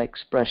of that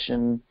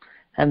expression,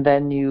 and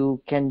then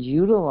you can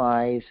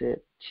utilize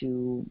it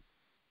to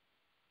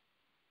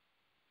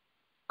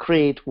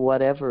create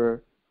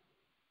whatever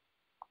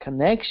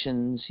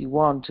connections you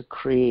want to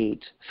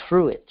create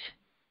through it.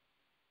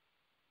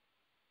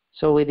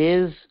 So it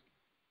is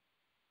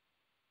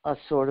a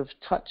sort of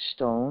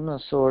touchstone, a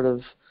sort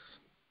of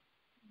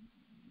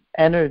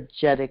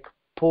energetic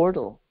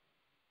portal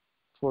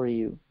for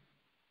you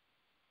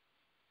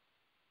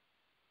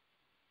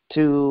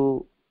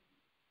to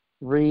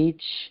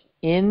reach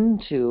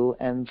into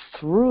and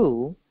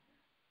through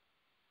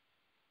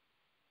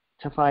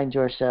to find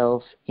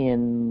yourself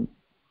in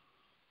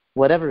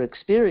whatever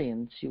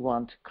experience you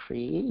want to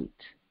create.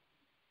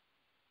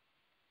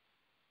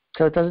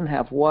 So it doesn't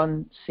have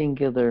one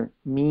singular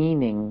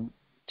meaning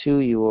to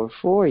you or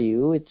for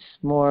you. It's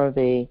more of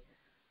a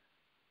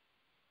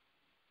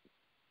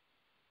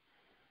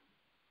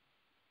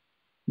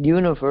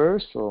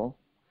universal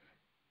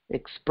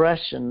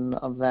expression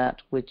of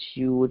that which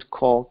you would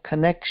call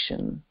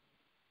connection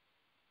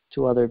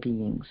to other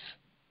beings.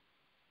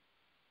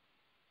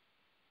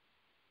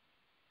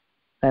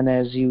 And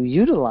as you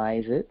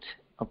utilize it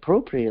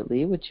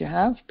appropriately, which you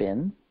have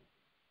been,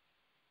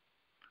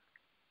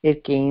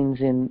 it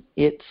gains in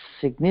its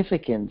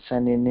significance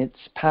and in its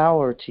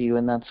power to you,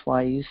 and that's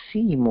why you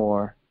see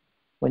more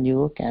when you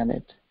look at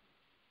it,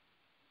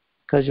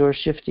 because you're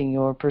shifting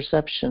your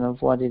perception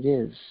of what it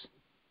is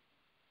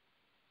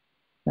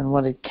and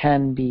what it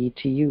can be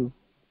to you.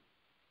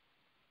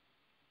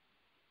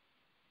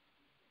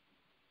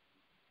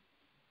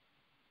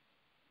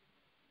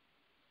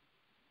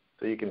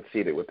 So you can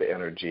seed it with the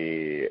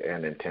energy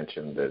and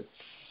intention that's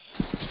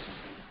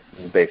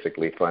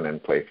basically fun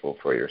and playful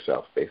for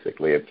yourself.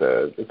 Basically,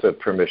 it's a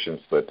permission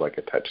slip, like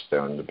a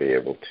touchstone, to be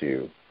able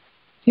to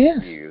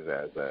use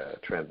as a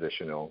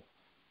transitional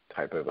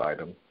type of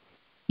item.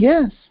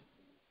 Yes,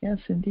 yes,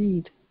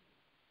 indeed.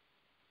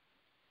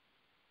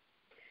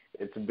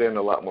 It's been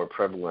a lot more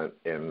prevalent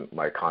in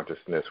my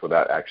consciousness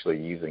without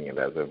actually using it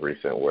as of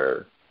recent,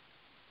 where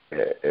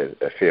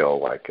I feel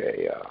like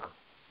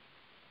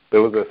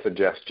there was a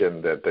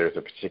suggestion that there's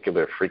a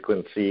particular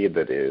frequency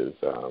that is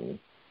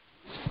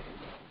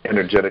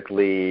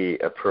energetically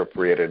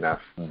appropriate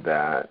enough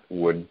that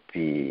would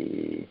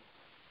be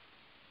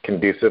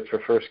conducive for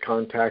first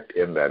contact,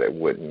 in that it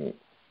wouldn't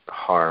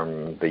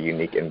harm the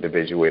unique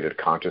individuated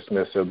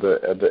consciousness of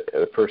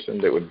the person.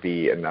 That would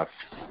be enough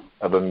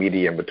of a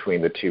medium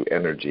between the two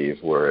energies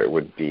where it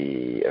would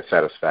be a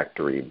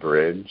satisfactory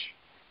bridge.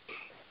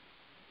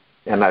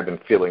 And I've been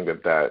feeling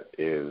that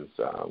is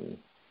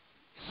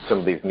some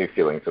of these new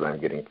feelings that I'm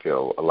getting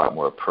feel a lot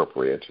more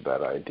appropriate to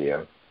that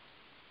idea.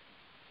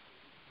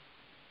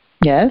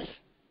 Yes.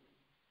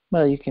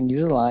 Well, you can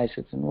utilize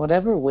it in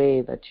whatever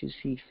way that you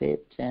see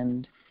fit,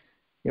 and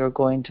you're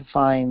going to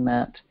find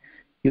that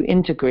you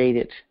integrate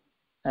it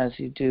as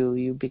you do.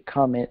 You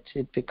become it.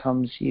 It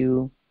becomes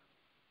you.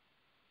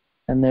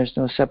 And there's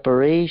no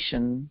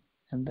separation,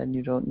 and then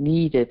you don't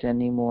need it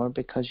anymore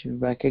because you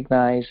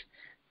recognize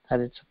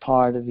that it's a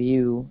part of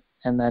you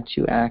and that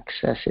you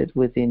access it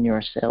within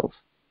yourself.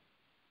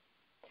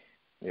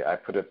 Yeah, I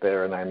put it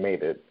there and I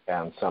made it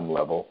on some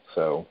level,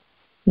 so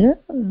yeah.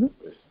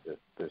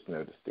 There's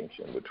no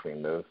distinction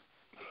between those.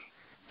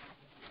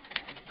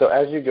 So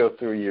as you go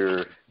through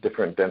your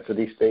different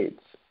density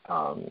states,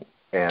 and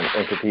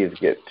entities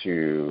get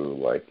to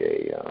like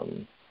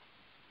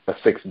a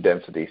fixed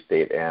density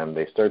state, and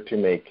they start to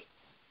make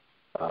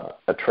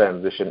a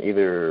transition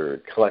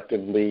either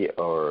collectively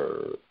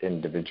or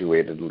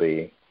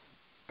individuatedly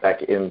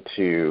back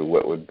into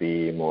what would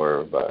be more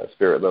of a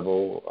spirit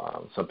level,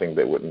 something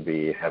that wouldn't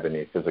have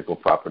any physical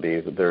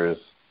properties. There's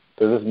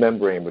this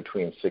membrane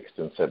between sixth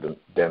and seventh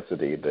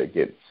density that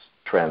gets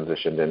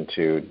transitioned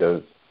into.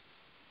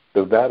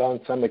 Does that on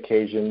some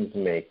occasions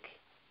make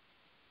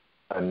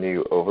a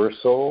new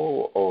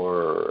oversoul,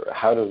 or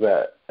how does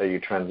that, are you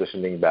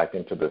transitioning back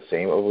into the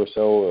same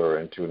oversoul or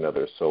into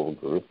another soul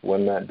group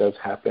when that does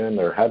happen,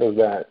 or how does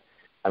that,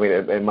 I mean,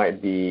 it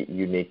might be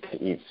unique to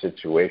each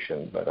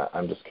situation, but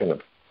I'm just kind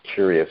of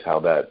curious how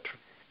that,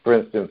 for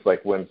instance,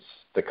 like once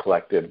the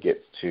collective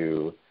gets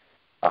to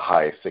a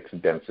high sixth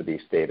density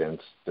state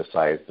and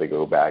decides to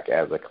go back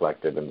as a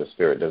collective in the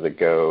spirit, does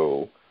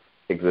it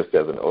exist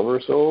as an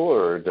oversoul,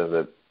 or does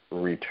it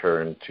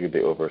return to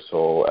the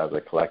oversoul as a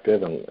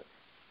collective, and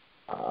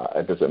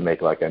does it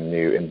make like a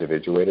new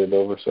individuated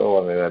oversoul?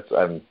 I mean,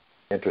 I'm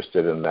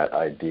interested in that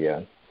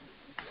idea.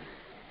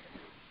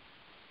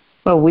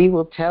 Well, we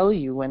will tell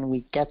you when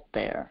we get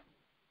there,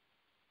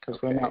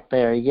 because we're not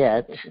there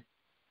yet.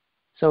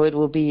 So it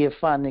will be a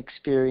fun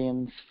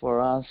experience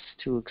for us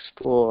to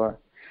explore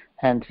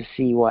and to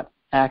see what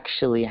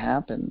actually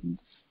happens.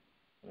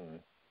 Mm.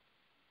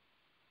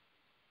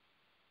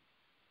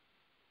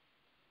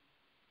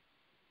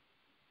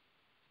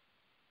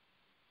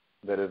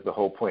 That is the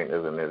whole point,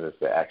 isn't it, is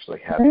to actually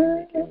have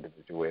unique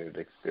individuated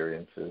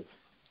experiences.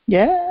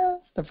 Yeah,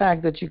 the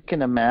fact that you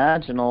can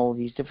imagine all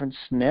these different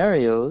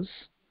scenarios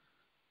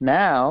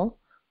now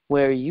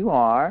where you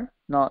are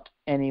not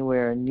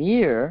anywhere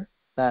near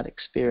that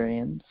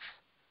experience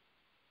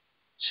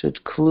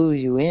should clue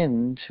you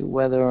in to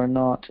whether or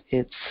not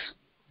it's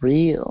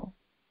real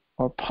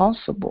or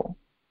possible.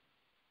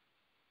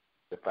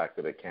 The fact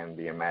that it can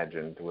be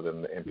imagined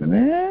within the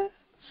infinite.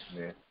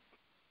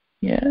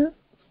 Yeah.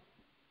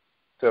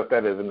 So if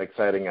that is an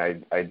exciting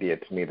idea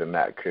to me, then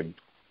that could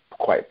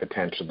quite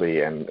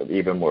potentially, and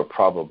even more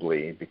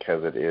probably,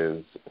 because it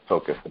is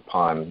focused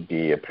upon,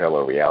 be a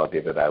parallel reality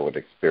that I would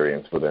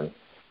experience within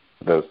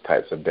those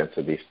types of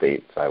density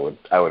states. I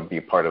would be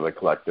part of a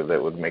collective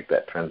that would make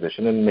that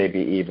transition and maybe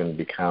even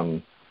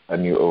become a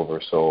new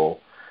oversoul.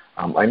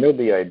 I know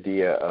the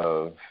idea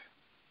of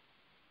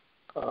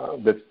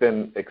that's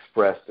been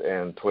expressed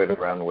and toyed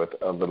around with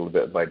a little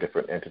bit by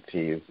different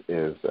entities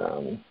is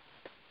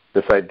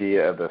this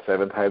idea of the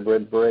seventh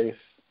hybrid brace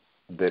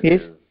that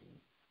is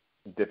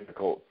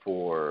difficult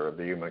for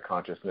the human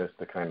consciousness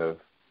to kind of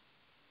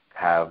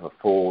have a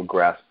full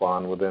grasp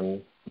on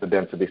within the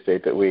density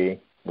state that we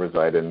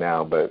reside in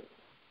now. But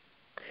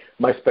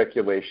my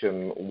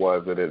speculation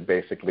was that it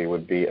basically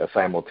would be a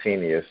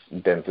simultaneous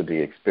density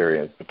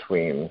experience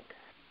between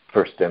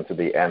first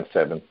density and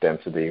seventh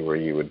density, where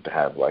you would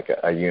have like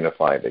a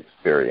unified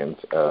experience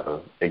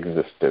of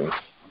existence,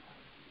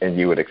 and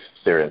you would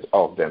experience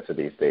all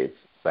density states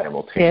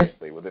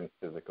simultaneously within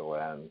physical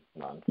and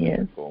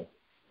non-physical.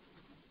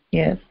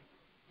 Yes,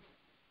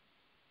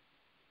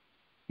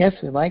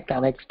 we like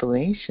that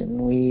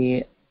explanation.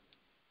 We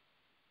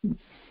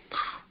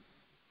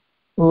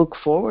look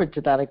forward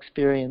to that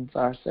experience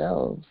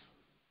ourselves.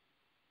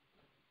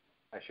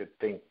 I should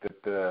think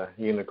that the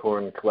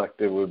Unicorn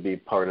Collective would be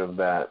part of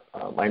that.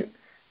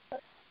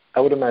 I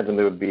would imagine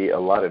there would be a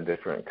lot of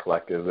different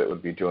collectives that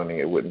would be joining.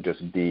 It wouldn't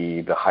just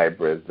be the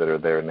hybrids that are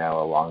there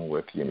now along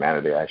with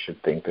humanity. I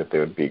should think that there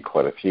would be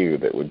quite a few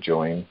that would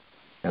join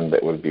and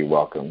that would be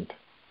welcomed.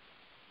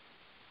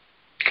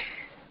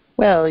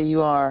 Well,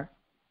 you are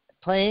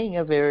playing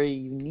a very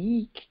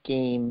unique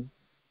game,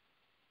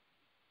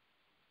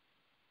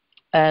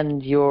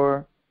 and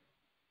your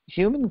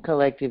human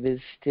collective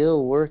is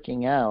still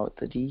working out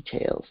the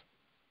details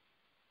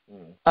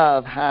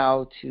of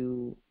how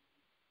to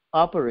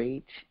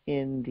operate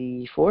in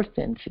the fourth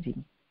density.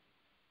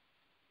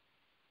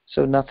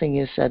 So nothing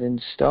is set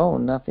in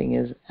stone, nothing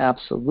is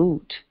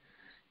absolute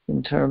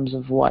in terms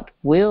of what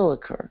will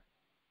occur.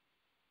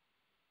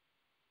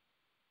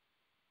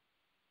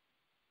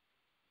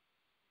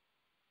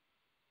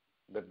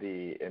 But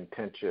the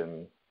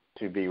intention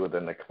to be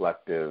within a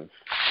collective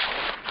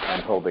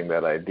and holding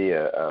that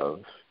idea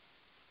of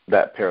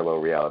that parallel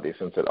reality,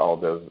 since it all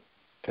does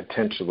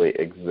potentially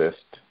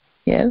exist,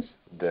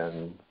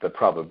 then the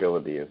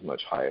probability is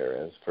much higher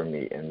as for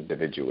me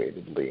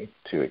individuatedly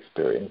to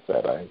experience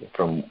that,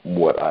 from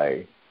what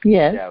I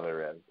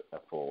gather as a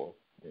full.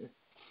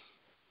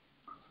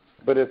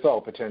 But it's all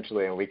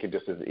potentially, and we could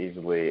just as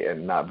easily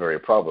and not very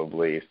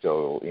probably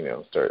still,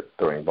 start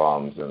throwing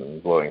bombs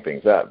and blowing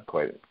things up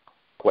quite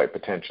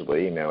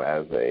potentially,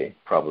 as a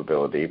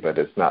probability, but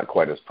it's not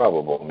quite as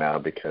probable now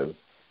because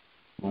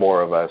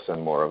more of us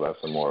and more of us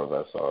and more of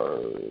us are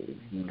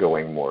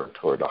going more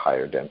toward a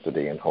higher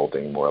density and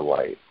holding more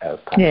light as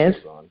time goes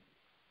on.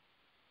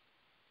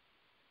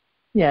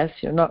 Yes,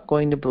 you're not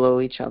going to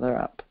blow each other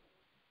up.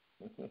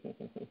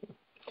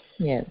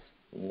 Yes.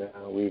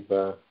 No,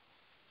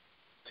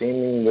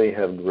 seemingly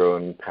have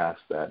grown past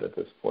that at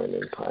this point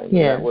in time.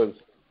 Yeah. And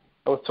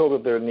I was told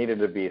that there needed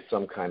to be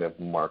some kind of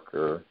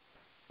marker,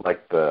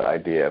 like the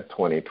idea of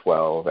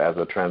 2012 as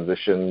a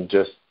transition,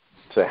 just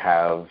to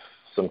have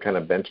some kind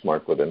of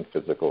benchmark within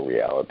physical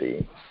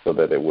reality so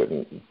that it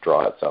wouldn't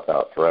draw itself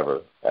out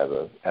forever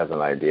as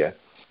an idea.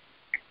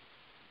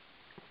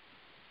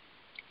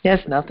 Yes,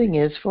 nothing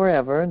is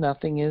forever.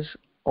 Nothing is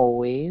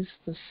always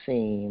the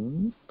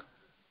same.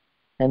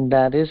 And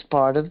that is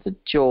part of the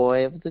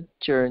joy of the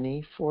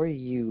journey for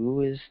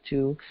you, is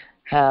to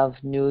have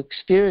new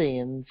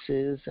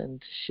experiences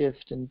and to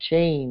shift and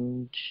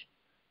change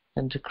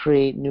and to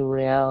create new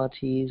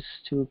realities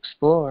to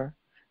explore.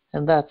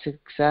 And that's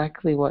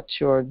exactly what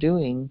you're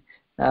doing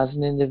as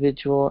an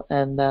individual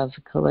and as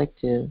a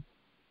collective.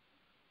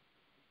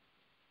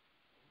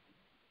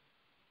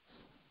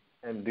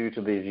 And due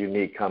to these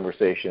unique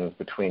conversations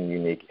between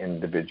unique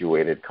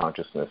individuated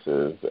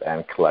consciousnesses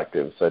and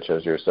collectives such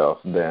as yourself,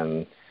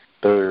 then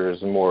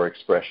there's more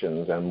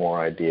expressions and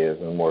more ideas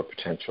and more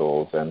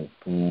potentials and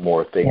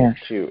more things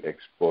to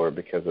explore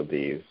because of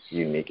these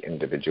unique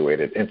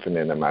individuated,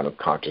 infinite amount of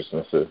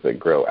consciousnesses that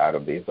grow out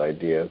of these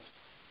ideas.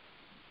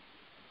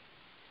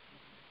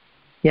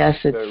 Yes,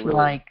 it's really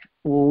like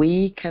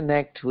we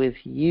connect with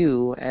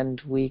you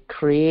and we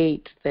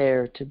create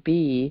there to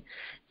be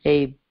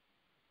a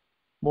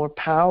more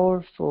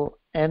powerful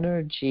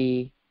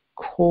energy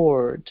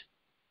cord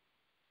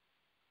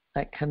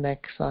that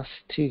connects us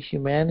to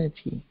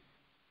humanity.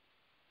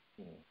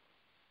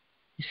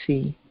 You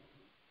see,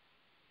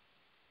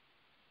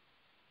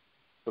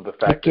 so the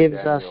fact it gives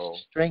that Daniel...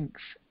 us strength.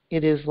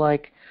 It is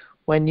like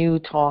when you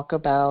talk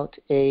about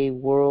a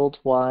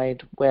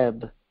worldwide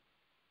web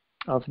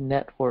of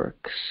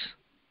networks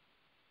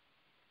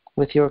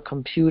with your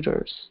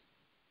computers.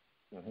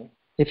 Mm-hmm.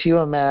 If you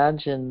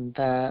imagine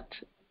that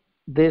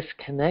this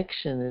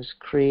connection is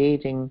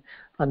creating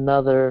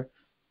another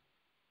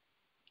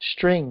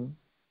string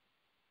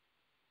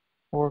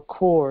or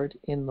cord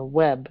in the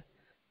web,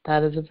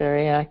 that is a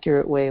very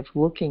accurate way of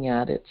looking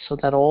at it, so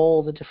that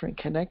all the different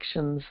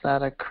connections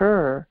that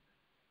occur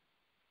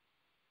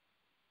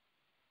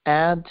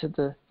add to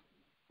the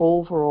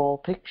overall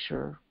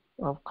picture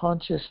of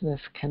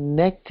consciousness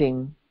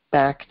connecting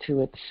back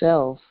to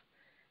itself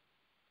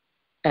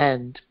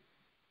and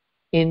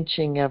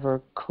inching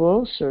ever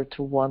closer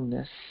to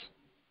oneness.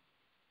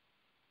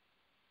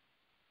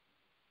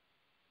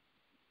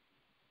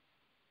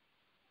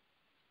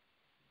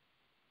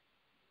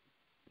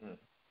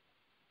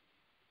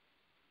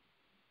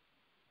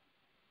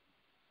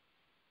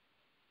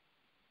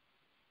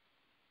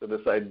 So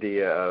this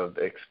idea of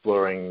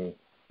exploring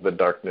the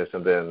darkness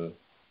and then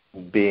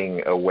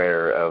being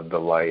aware of the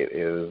light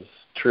is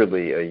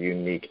truly a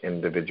unique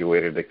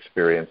individuated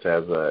experience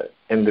as an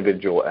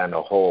individual and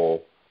a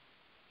whole,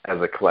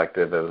 as a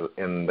collective, as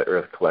in the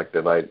Earth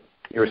Collective.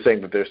 You were saying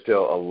that there's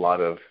still a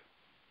lot of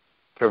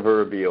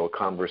proverbial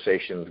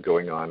conversations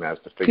going on as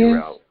to figure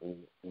out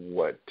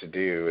what to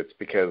do. It's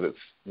because it's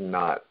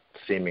not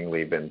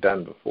seemingly been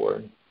done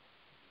before.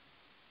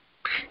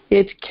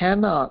 It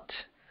cannot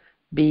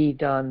be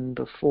done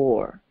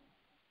before.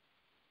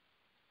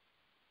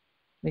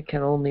 It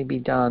can only be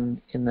done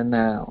in the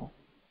now.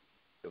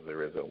 Because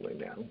there is only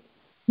now.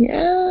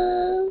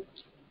 Yes.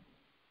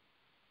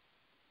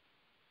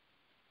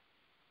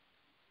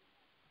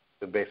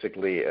 So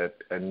basically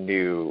a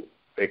new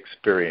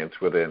experience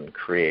within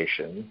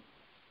creation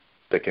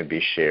that can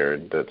be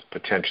shared, that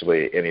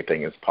potentially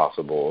anything is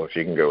possible if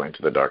you can go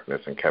into the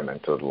darkness and come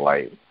into the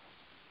light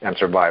and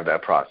survive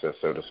that process,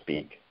 so to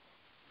speak,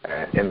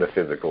 in the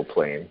physical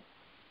plane.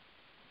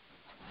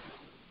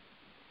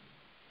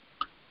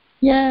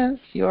 Yes,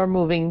 you're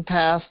moving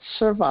past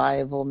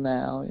survival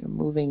now. You're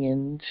moving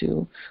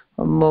into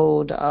a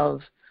mode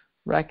of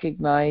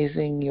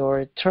recognizing your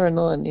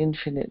eternal and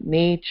infinite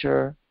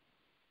nature,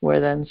 where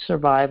then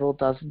survival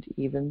doesn't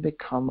even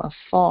become a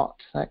thought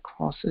that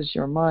crosses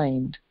your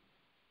mind.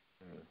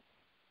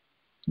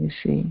 You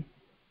see?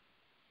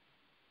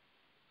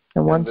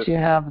 And once you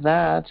have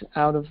that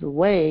out of the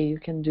way, you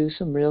can do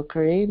some real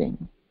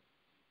creating.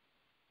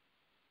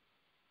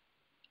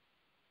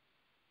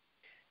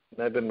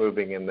 I've been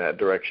moving in that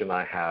direction.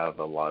 I have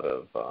a lot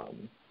of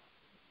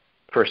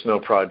personal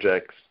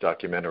projects,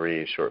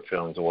 documentaries, short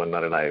films, and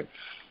whatnot, and I've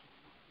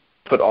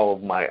put all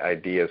of my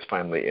ideas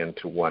finally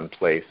into one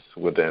place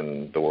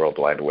within the World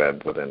Wide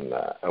Web, within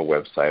a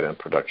website and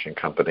production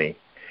company,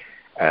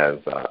 as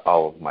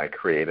all of my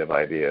creative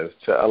ideas,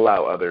 to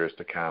allow others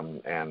to come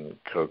and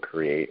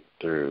co-create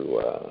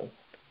through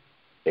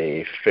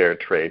a fair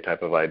trade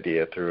type of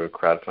idea through a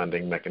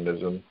crowdfunding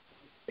mechanism.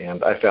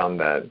 And I found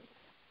that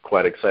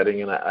quite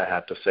exciting, and I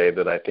have to say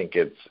that I think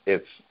it's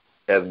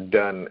as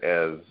done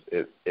as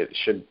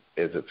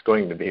it's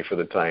going to be for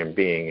the time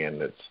being,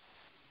 and it's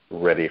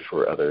ready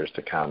for others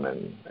to come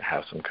and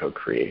have some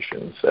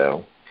co-creation.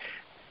 So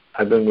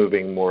I've been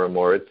moving more and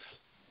more. It's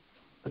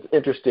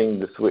interesting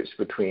to switch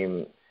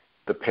between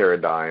the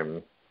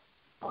paradigm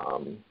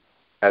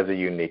as a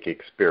unique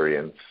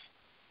experience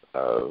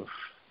of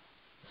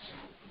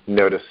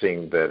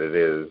noticing that it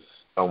is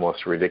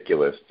almost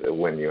ridiculous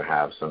when you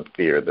have some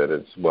fear that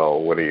it's,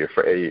 well, what are you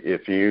afraid?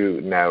 If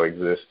you now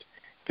exist,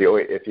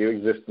 if you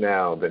exist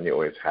now, then you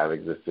always have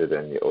existed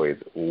and you always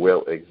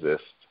will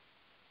exist.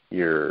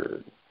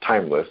 You're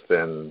timeless.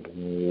 Then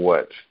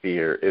what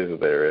fear is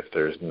there if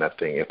there's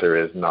nothing? If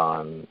there's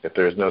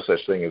no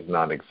such thing as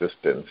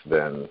non-existence,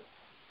 then,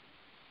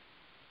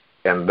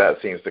 and that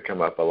seems to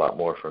come up a lot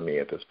more for me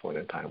at this point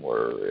in time,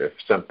 where if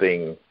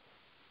something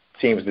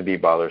seems to be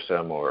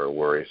bothersome or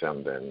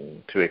worrisome,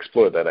 then to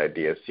explore that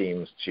idea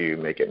seems to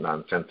make it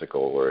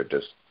nonsensical, or it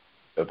just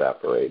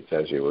evaporates,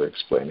 as you were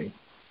explaining.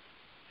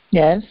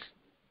 Yes.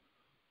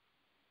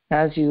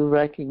 As you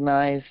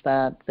recognize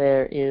that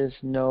there is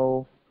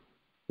no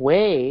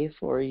way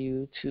for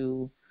you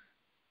to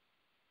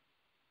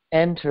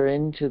enter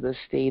into the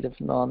state of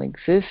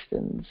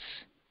non-existence,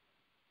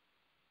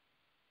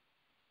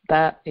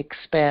 that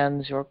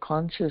expands your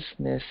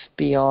consciousness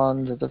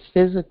beyond the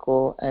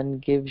physical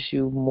and gives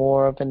you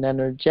more of an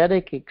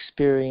energetic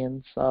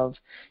experience of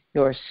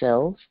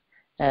yourself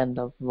and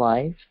of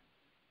life,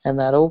 and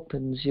that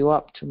opens you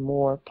up to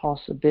more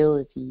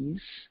possibilities.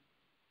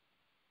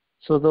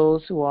 So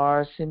those who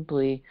are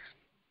simply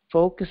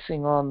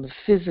focusing on the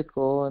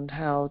physical and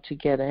how to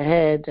get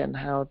ahead and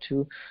how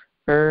to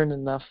earn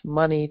enough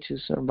money to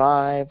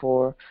survive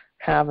or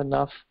have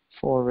enough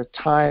for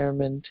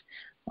retirement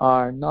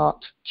are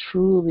not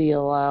truly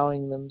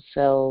allowing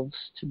themselves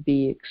to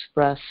be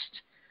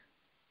expressed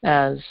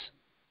as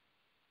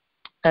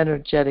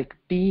energetic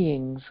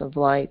beings of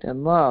light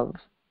and love.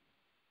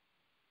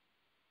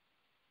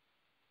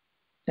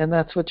 And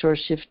that's what you're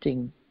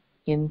shifting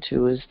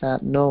into, is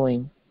that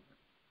knowing,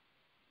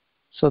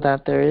 so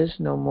that there is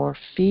no more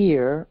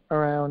fear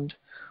around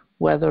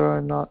whether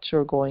or not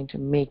you're going to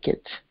make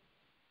it.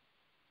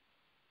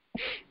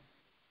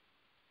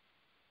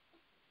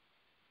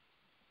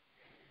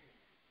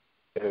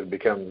 It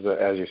becomes,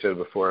 as you said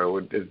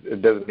before,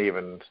 it doesn't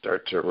even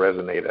start to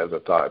resonate as a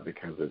thought,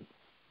 because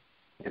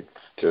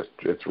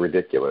it's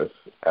ridiculous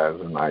as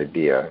an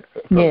idea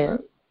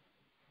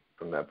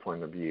from that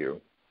point of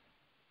view.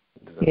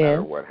 It doesn't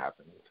matter what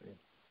happens.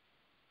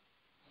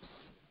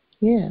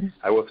 Yeah.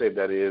 I will say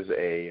that is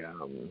a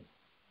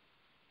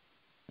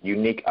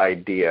unique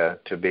idea,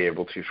 to be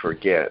able to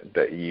forget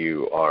that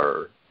you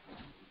are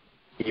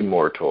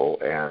immortal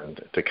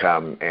and to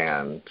come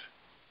and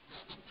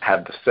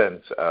have the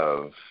sense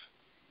of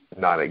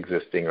not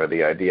existing, or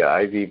the idea.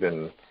 I've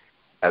even,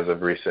 as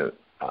of recent,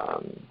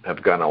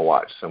 have gone and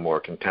watched some more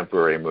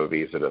contemporary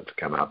movies that have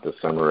come out this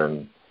summer,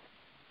 and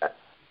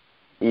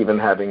even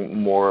having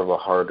more of a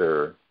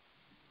harder,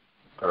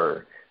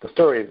 or the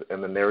stories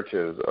and the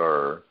narratives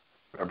are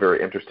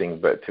very interesting,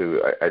 but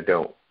I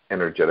don't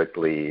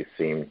energetically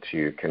seem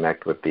to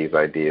connect with these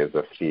ideas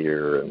of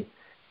fear and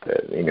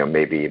that,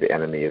 maybe the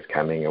enemy is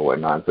coming and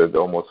whatnot. So it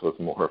almost was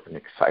more of an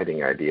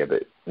exciting idea,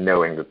 that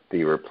knowing that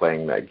you were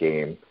playing that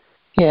game.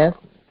 Yes.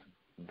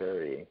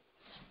 Very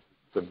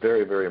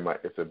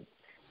much.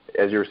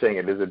 As you were saying,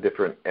 it is a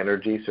different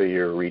energy. So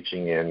you're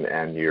reaching in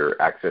and you're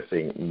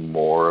accessing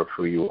more of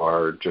who you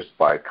are just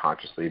by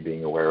consciously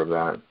being aware of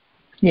that.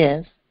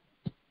 Yes.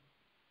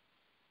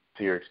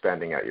 So you're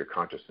expanding out your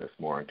consciousness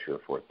more into a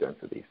fourth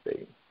density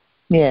state.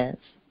 Yes.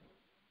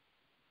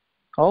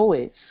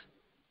 Always.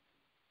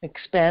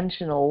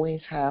 Expansion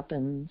always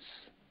happens.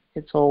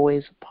 It's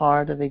always a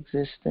part of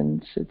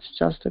existence. It's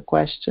just a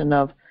question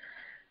of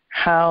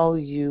how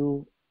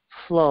you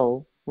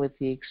flow with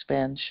the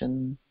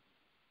expansion,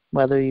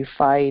 whether you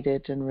fight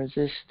it and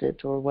resist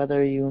it, or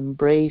whether you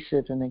embrace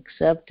it and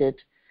accept it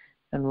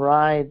and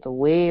ride the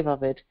wave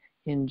of it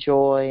in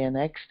joy and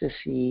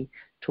ecstasy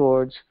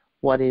towards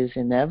what is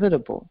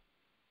inevitable.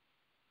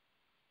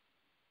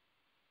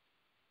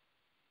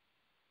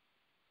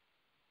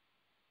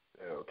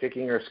 So,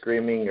 kicking or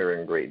screaming or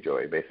in great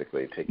joy,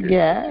 basically. Take your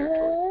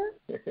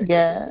choice.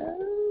 Yeah.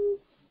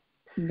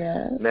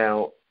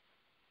 Now,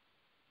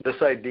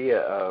 this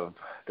idea of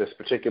this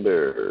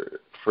particular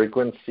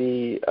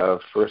frequency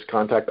of first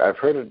contact, I've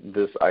heard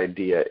this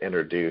idea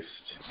introduced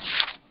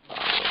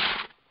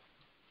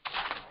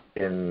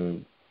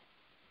in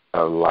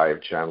a live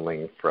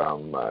channeling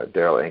from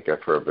Darryl Anka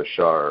for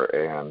Bashar,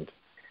 and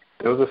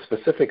there was a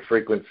specific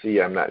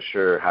frequency. I'm not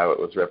sure how it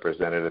was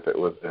represented, if it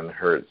was in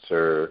hertz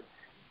or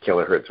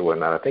kilohertz or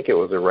whatnot. I think it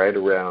was right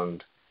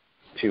around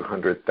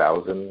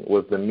 200,000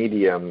 was the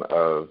medium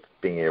of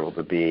being able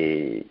to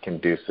be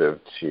conducive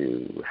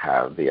to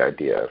have the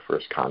idea of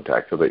first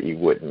contact, so that you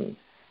wouldn't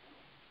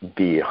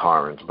be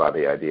harmed by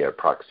the idea of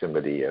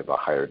proximity of a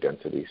higher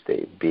density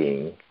state,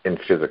 being in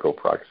physical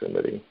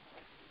proximity.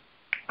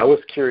 I was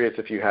curious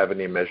if you have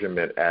any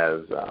measurement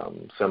as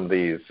some of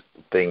these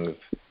things,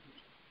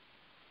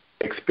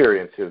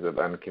 experiences of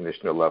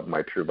unconditional love,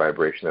 my true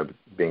vibration of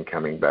being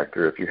coming back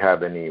through, if you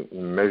have any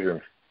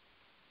measurement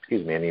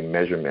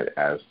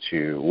as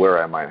to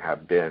where I might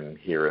have been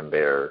here and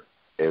there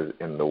is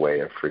in the way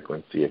of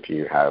frequency, if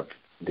you have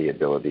the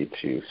ability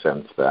to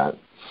sense that.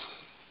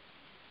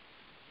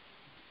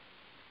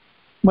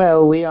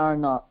 Well, we are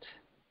not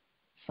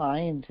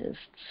scientists,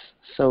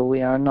 so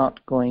we are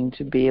not going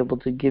to be able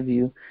to give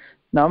you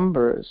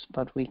numbers,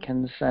 but we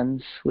can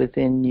sense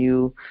within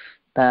you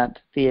that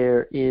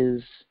there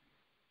is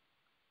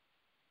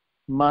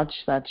much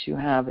that you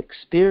have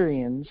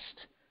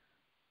experienced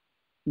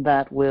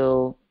that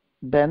will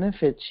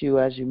benefit you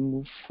as you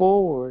move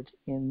forward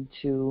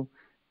into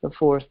the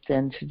fourth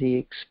density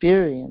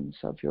experience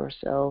of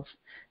yourself,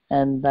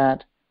 and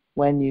that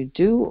when you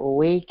do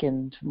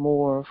awaken to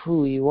more of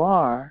who you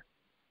are,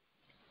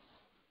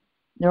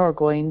 you're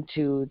going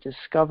to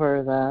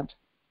discover that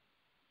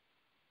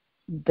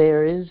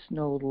there is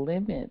no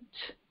limit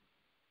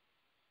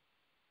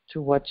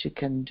to what you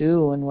can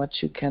do and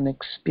what you can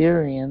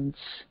experience.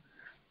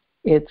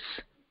 It's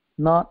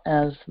not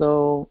as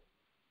though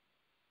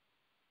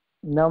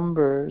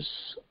numbers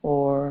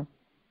or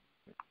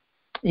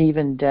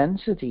even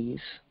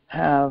densities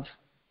have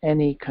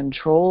any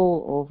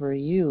control over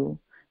you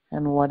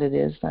and what it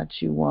is that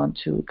you want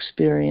to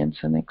experience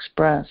and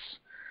express.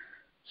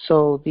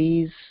 So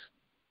these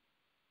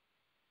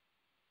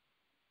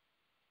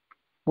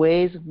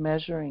ways of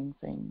measuring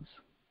things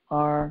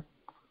are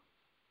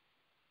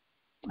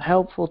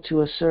helpful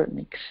to a certain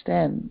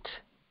extent.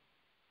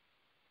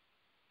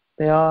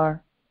 They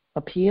are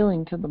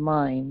appealing to the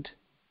mind,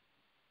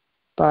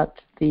 but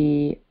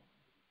the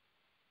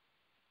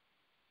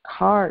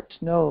heart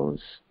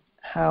knows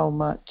how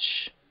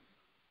much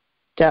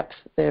depth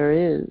there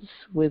is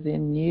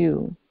within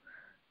you.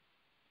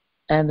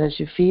 And as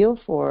you feel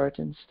for it,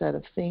 instead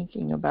of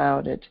thinking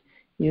about it,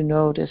 you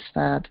notice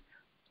that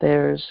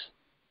there's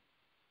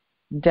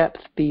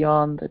depth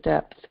beyond the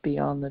depth,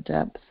 beyond the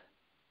depth.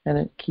 And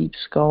it keeps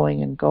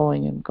going and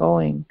going and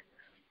going.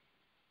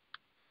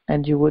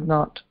 And you would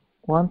not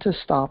want to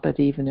stop it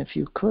even if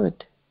you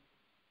could.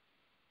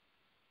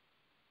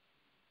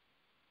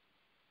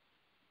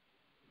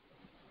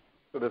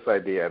 So this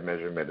idea of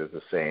measurement is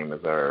the same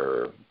as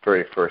our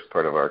very first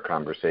part of our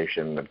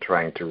conversation of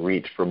trying to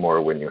reach for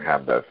more when you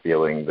have that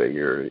feeling that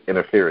you're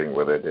interfering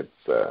with it.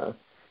 It's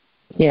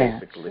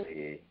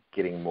basically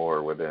getting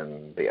more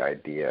within the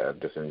idea of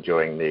just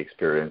enjoying the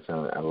experience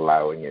and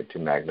allowing it to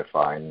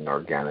magnify in an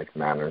organic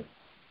manner.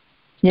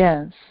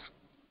 Yes.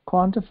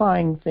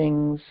 Quantifying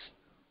things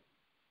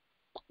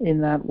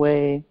in that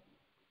way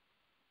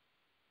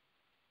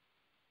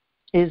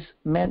is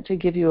meant to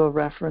give you a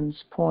reference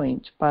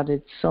point, but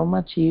it's so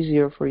much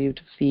easier for you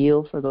to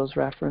feel for those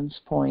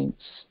reference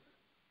points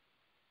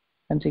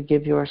and to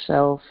give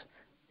yourself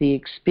the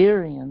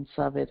experience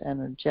of it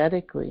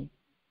energetically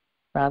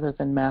rather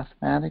than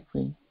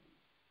mathematically.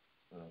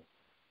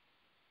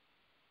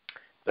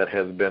 That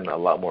has been a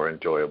lot more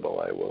enjoyable,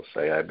 I will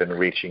say. I've been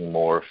reaching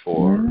more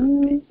for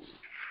the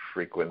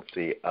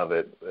frequency of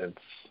it.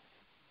 It's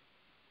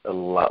a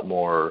lot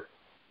more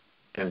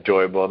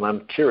enjoyable. And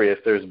I'm curious,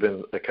 there's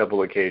been a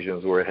couple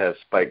occasions where it has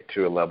spiked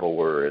to a level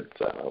where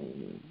it's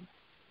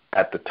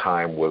at the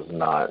time was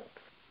not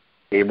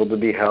able to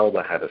be held.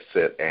 I had to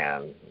sit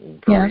and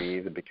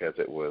breathe because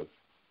it was.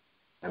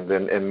 And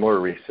then in more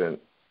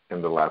recent,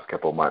 in the last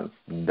couple of months,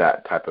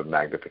 that type of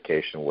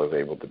magnification was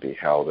able to be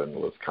held and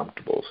was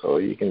comfortable. So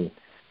you can,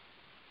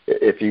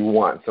 if you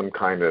want some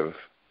kind of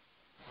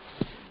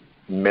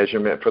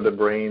measurement for the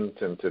brain,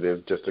 since it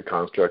is just a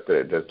construct that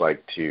it does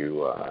like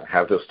to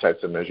have those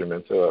types of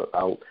measurements,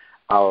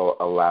 I'll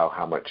allow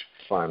how much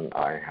fun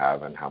I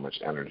have and how much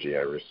energy I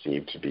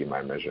receive to be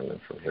my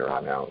measurement from here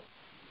on out.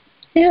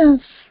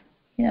 Yes,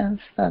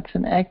 that's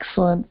an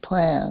excellent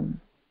plan.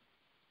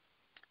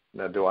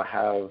 Now,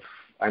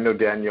 I know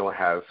Daniel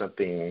has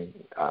something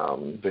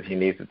that he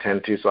needs to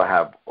tend to, so I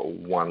have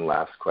one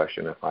last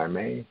question, if I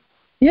may.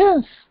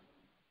 Yes.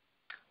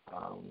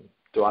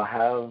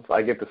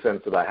 I get the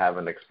sense that I have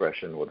an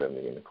expression within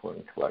the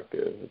Unicorn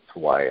Collective. It's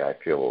why I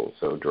feel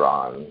so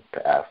drawn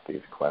to ask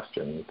these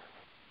questions.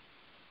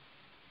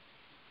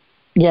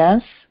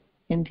 Yes,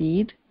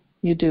 indeed,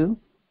 you do.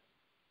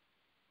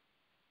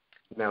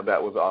 Now,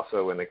 that was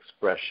also an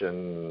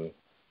expression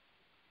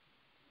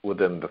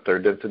within the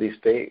third density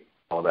state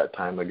all that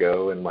time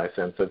ago in my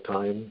sense of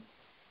time?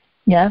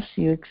 Yes,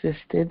 you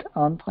existed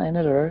on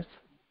planet Earth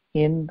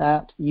in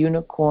that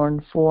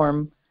unicorn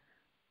form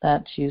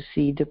that you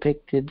see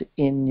depicted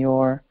in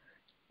your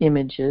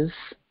images,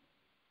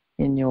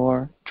 in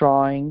your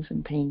drawings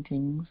and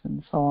paintings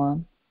and so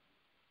on.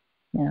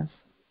 Yes.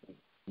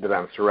 That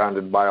I'm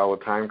surrounded by all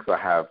the time because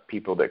I have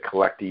people that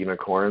collect the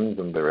unicorns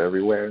and they're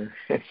everywhere.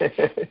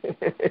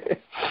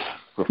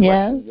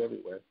 Reflections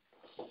everywhere.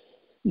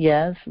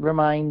 Yes,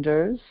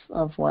 reminders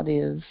of what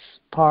is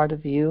part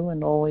of you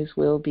and always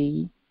will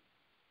be.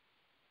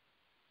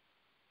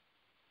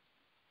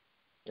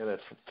 And it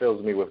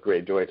fills me with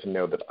great joy to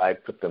know that I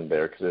put them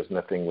there because there's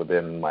nothing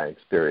within my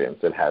experience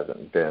that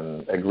hasn't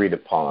been agreed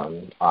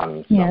upon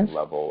on some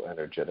level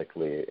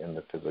energetically in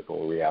the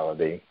physical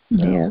reality.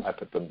 So I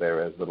put them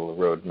there as little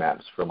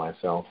roadmaps for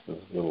myself, as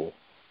little.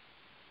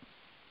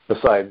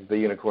 Besides the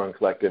Unicorn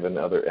Collective and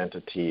other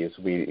entities,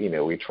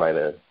 we try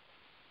to,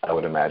 I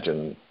would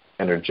imagine,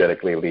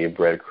 energetically leave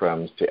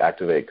breadcrumbs to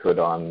activate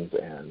codons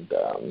and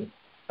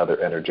other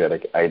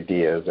energetic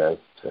ideas as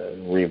to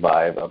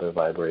revive other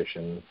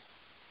vibrations.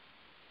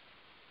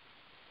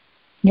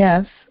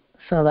 Yes,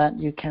 so that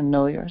you can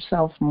know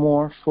yourself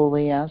more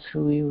fully as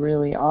who you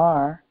really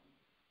are,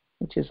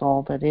 which is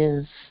all that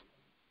is.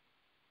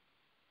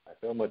 I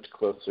feel much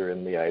closer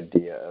in the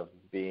idea of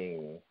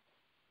being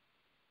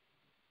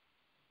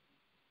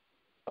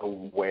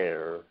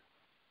aware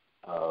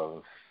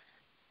of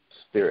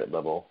spirit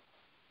level.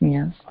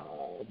 Yes.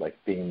 Like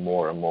being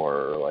more and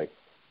more like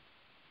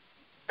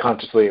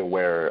consciously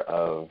aware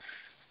of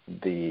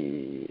at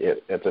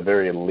the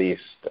very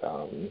least,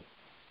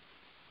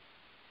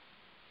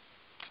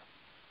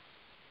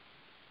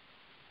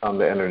 on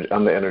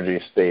the energy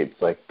states,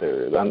 like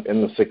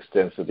in the sixth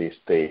density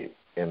state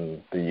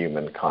in the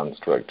human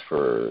construct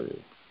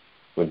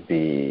would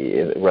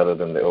be, rather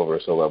than the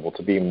oversoul level,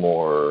 to be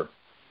more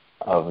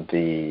of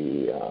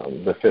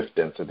the fifth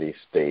density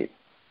state,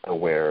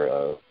 aware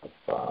of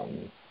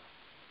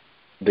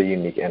the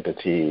unique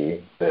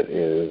entity that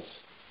is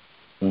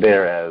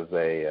there as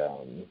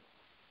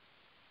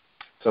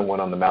someone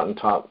on the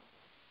mountaintop,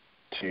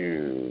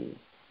 to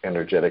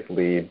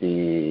energetically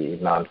be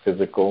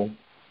non-physical,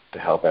 to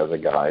help as a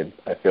guide.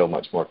 I feel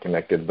much more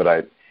connected, but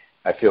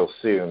I feel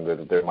soon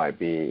that there might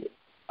be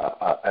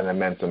an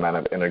immense amount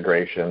of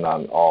integration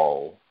on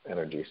all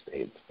energy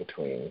states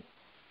between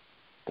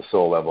the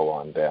soul level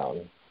on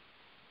down.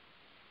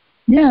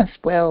 Yes,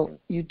 well,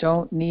 you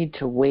don't need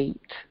to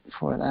wait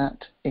for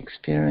that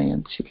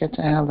experience. You get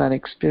to have that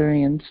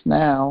experience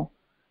now.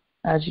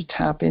 As you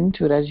tap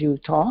into it, as you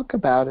talk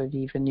about it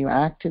even, you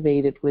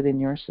activate it within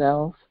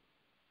yourself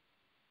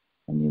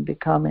and you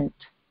become it.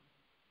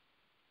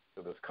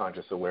 So this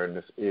conscious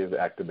awareness is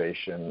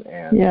activation,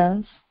 and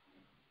yes,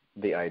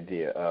 the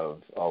idea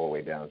of all the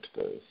way down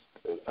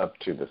to up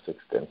to the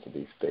sixth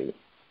density state.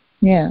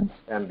 Yes.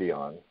 And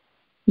beyond.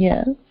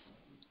 Yes.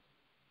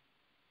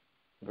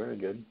 Very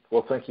good.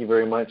 Well, thank you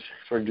very much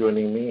for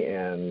joining me,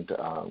 and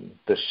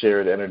the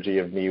shared energy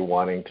of me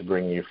wanting to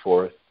bring you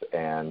forth,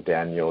 and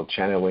Daniel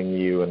channeling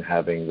you and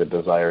having the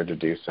desire to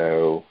do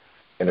so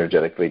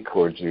energetically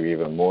cords you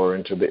even more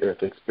into the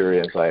earth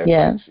experience. I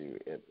invite you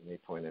at any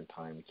point in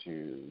time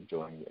to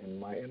join in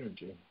my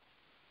energy.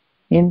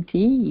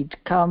 Indeed.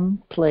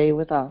 Come play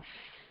with us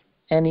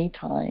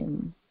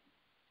anytime.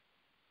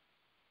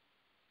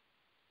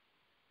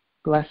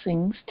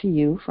 Blessings to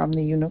you from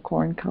the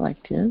Unicorn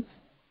Collective.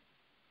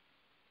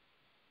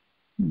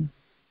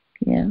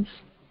 Yes.